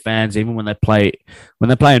have any fans, even when they play. When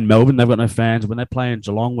they play in Melbourne, they've got no fans. When they play in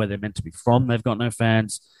Geelong, where they're meant to be from, they've got no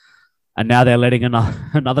fans. And now they're letting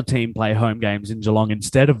another team play home games in Geelong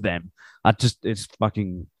instead of them. It's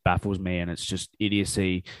fucking baffles me, and it's just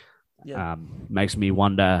idiocy. Yeah. Makes me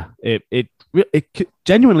wonder. It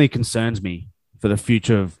genuinely concerns me for the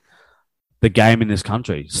future of the game in this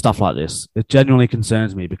country. Stuff like this, it genuinely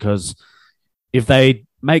concerns me, because if they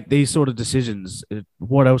make these sort of decisions,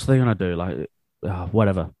 what else are they going to do? Like,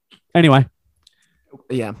 whatever. Anyway.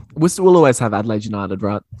 Yeah, we'll always have Adelaide United,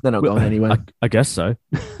 right? They're not going anywhere. I guess so.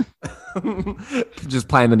 Just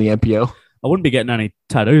playing in the NPL. I wouldn't be getting any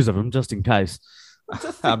tattoos of them just in case.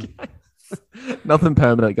 Nothing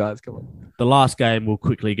permanent, guys. Come on. The last game we'll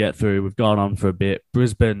quickly get through. We've gone on for a bit.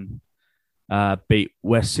 Brisbane beat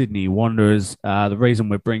West Sydney Wanderers. The reason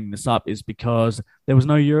we're bringing this up is because there was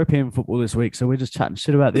no European football this week, so we're just chatting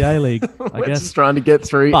shit about the A-League, I guess. Just trying to get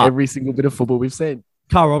through every single bit of football we've seen.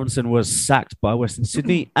 Carl Robinson was sacked by Western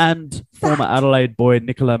Sydney, and former Adelaide boy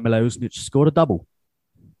Nikola Milousnic scored a double.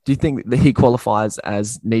 Do you think that he qualifies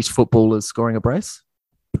as niche footballers scoring a brace?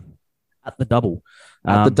 At the double.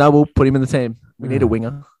 At the double, put him in the team. We need a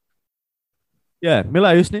winger. Yeah,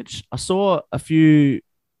 Milousnic. I saw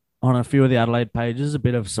on a few of the Adelaide pages, a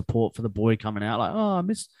bit of support for the boy coming out. Like, I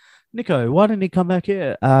miss Nico. Why didn't he come back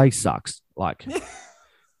here? He sucks. Like,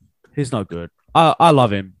 he's not good. I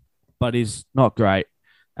love him, but he's not great.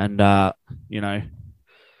 And,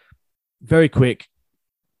 very quick.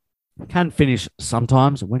 Can finish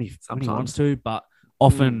sometimes when he wants to, but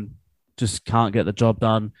often just can't get the job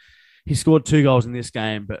done. He scored 2 goals in this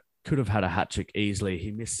game, but could have had a hat trick easily.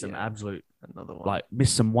 He missed some another one.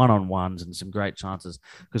 Missed some one-on-ones and some great chances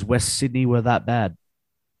because West Sydney were that bad.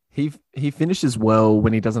 He finishes well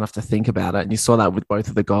when he doesn't have to think about it, and you saw that with both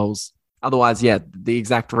of the goals. Otherwise, the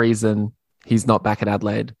exact reason he's not back at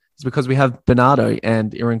Adelaide is because we have Bernardo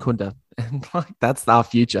and Irankunda, and that's our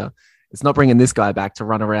future. It's not bringing this guy back to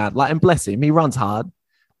run around. And bless him, he runs hard,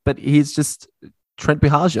 but he's just Trent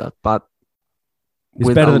Buhagiar, but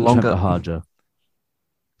he's better than Trent Buhagiar.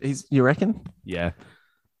 You reckon? Yeah.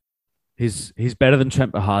 He's better than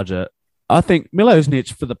Trent Buhagiar. I think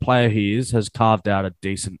Milousnic, for the player he is, has carved out a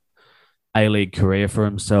decent A-League career for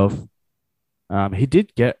himself. He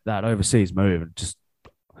did get that overseas move and just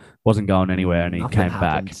wasn't going anywhere, and he came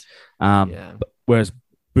back. Whereas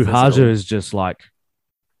Buhagiar is just like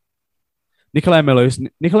Nikola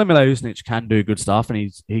Milousnic can do good stuff,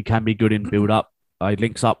 and he can be good in build-up. He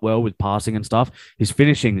links up well with passing and stuff. His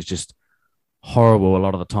finishing is just horrible a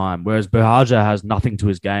lot of the time, whereas Buhagiar has nothing to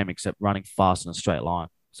his game except running fast in a straight line.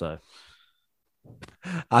 So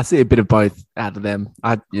I see a bit of both out of them.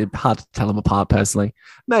 It's hard to tell them apart personally.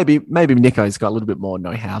 Maybe Nico's got a little bit more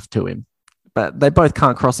know-how to him, but they both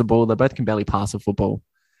can't cross the ball. They both can barely pass a football.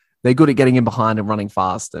 They're good at getting in behind and running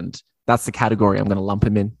fast, and that's the category I'm going to lump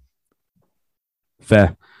him in.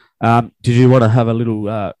 Fair. Did you want to have a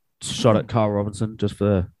little shot at Carl Robinson just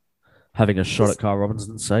for having a shot at Carl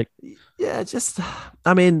Robinson's sake? Yeah, this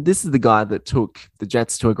is the guy that took the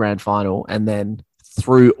Jets to a grand final and then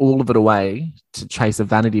threw all of it away to chase a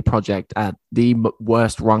vanity project at the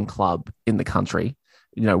worst run club in the country.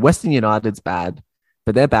 Western United's bad,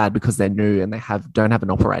 but they're bad because they're new and they don't have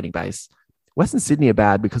an operating base. Western Sydney are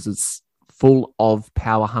bad because it's full of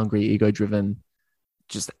power-hungry, ego-driven,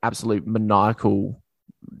 just absolute maniacal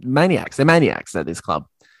maniacs. They're maniacs at this club.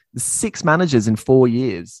 6 managers in 4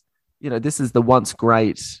 years. This is the once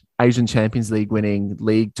great Asian Champions League winning,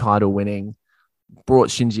 league title winning, brought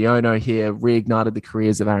Shinji Ono here, reignited the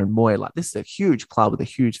careers of Aaron Moy. This is a huge club with a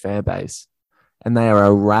huge fan base, and they are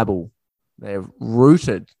a rabble. They're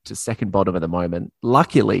rooted to second bottom at the moment.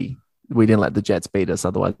 Luckily, we didn't let the Jets beat us.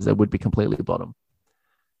 Otherwise, they would be completely bottom.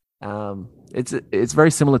 It's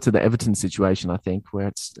very similar to the Everton situation, I think, where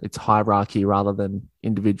it's hierarchy rather than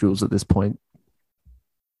individuals at this point.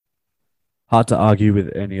 Hard to argue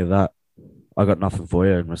with any of that. I got nothing for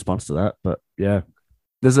you in response to that, but yeah.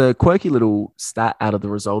 There's a quirky little stat out of the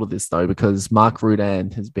result of this, though, because Mark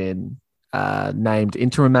Rudan has been named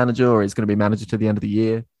interim manager, or he's going to be manager to the end of the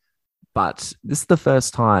year. But this is the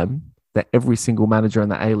first time that every single manager in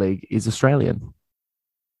the A-League is Australian.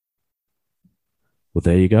 Well,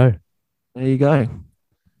 there you go. There you go.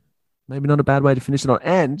 Maybe not a bad way to finish it on.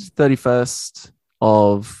 And 31st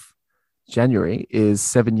of January is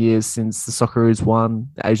 7 years since the Socceroos won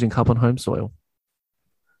the Asian Cup on home soil.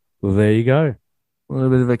 Well, there you go. A little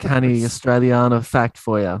bit of a canny Australiana fact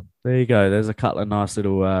for you. There you go. There's a couple of nice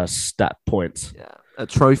little stat points. Yeah. A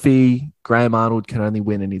trophy Graham Arnold can only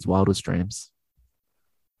win in his wildest dreams.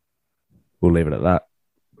 We'll leave it at that.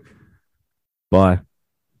 Bye.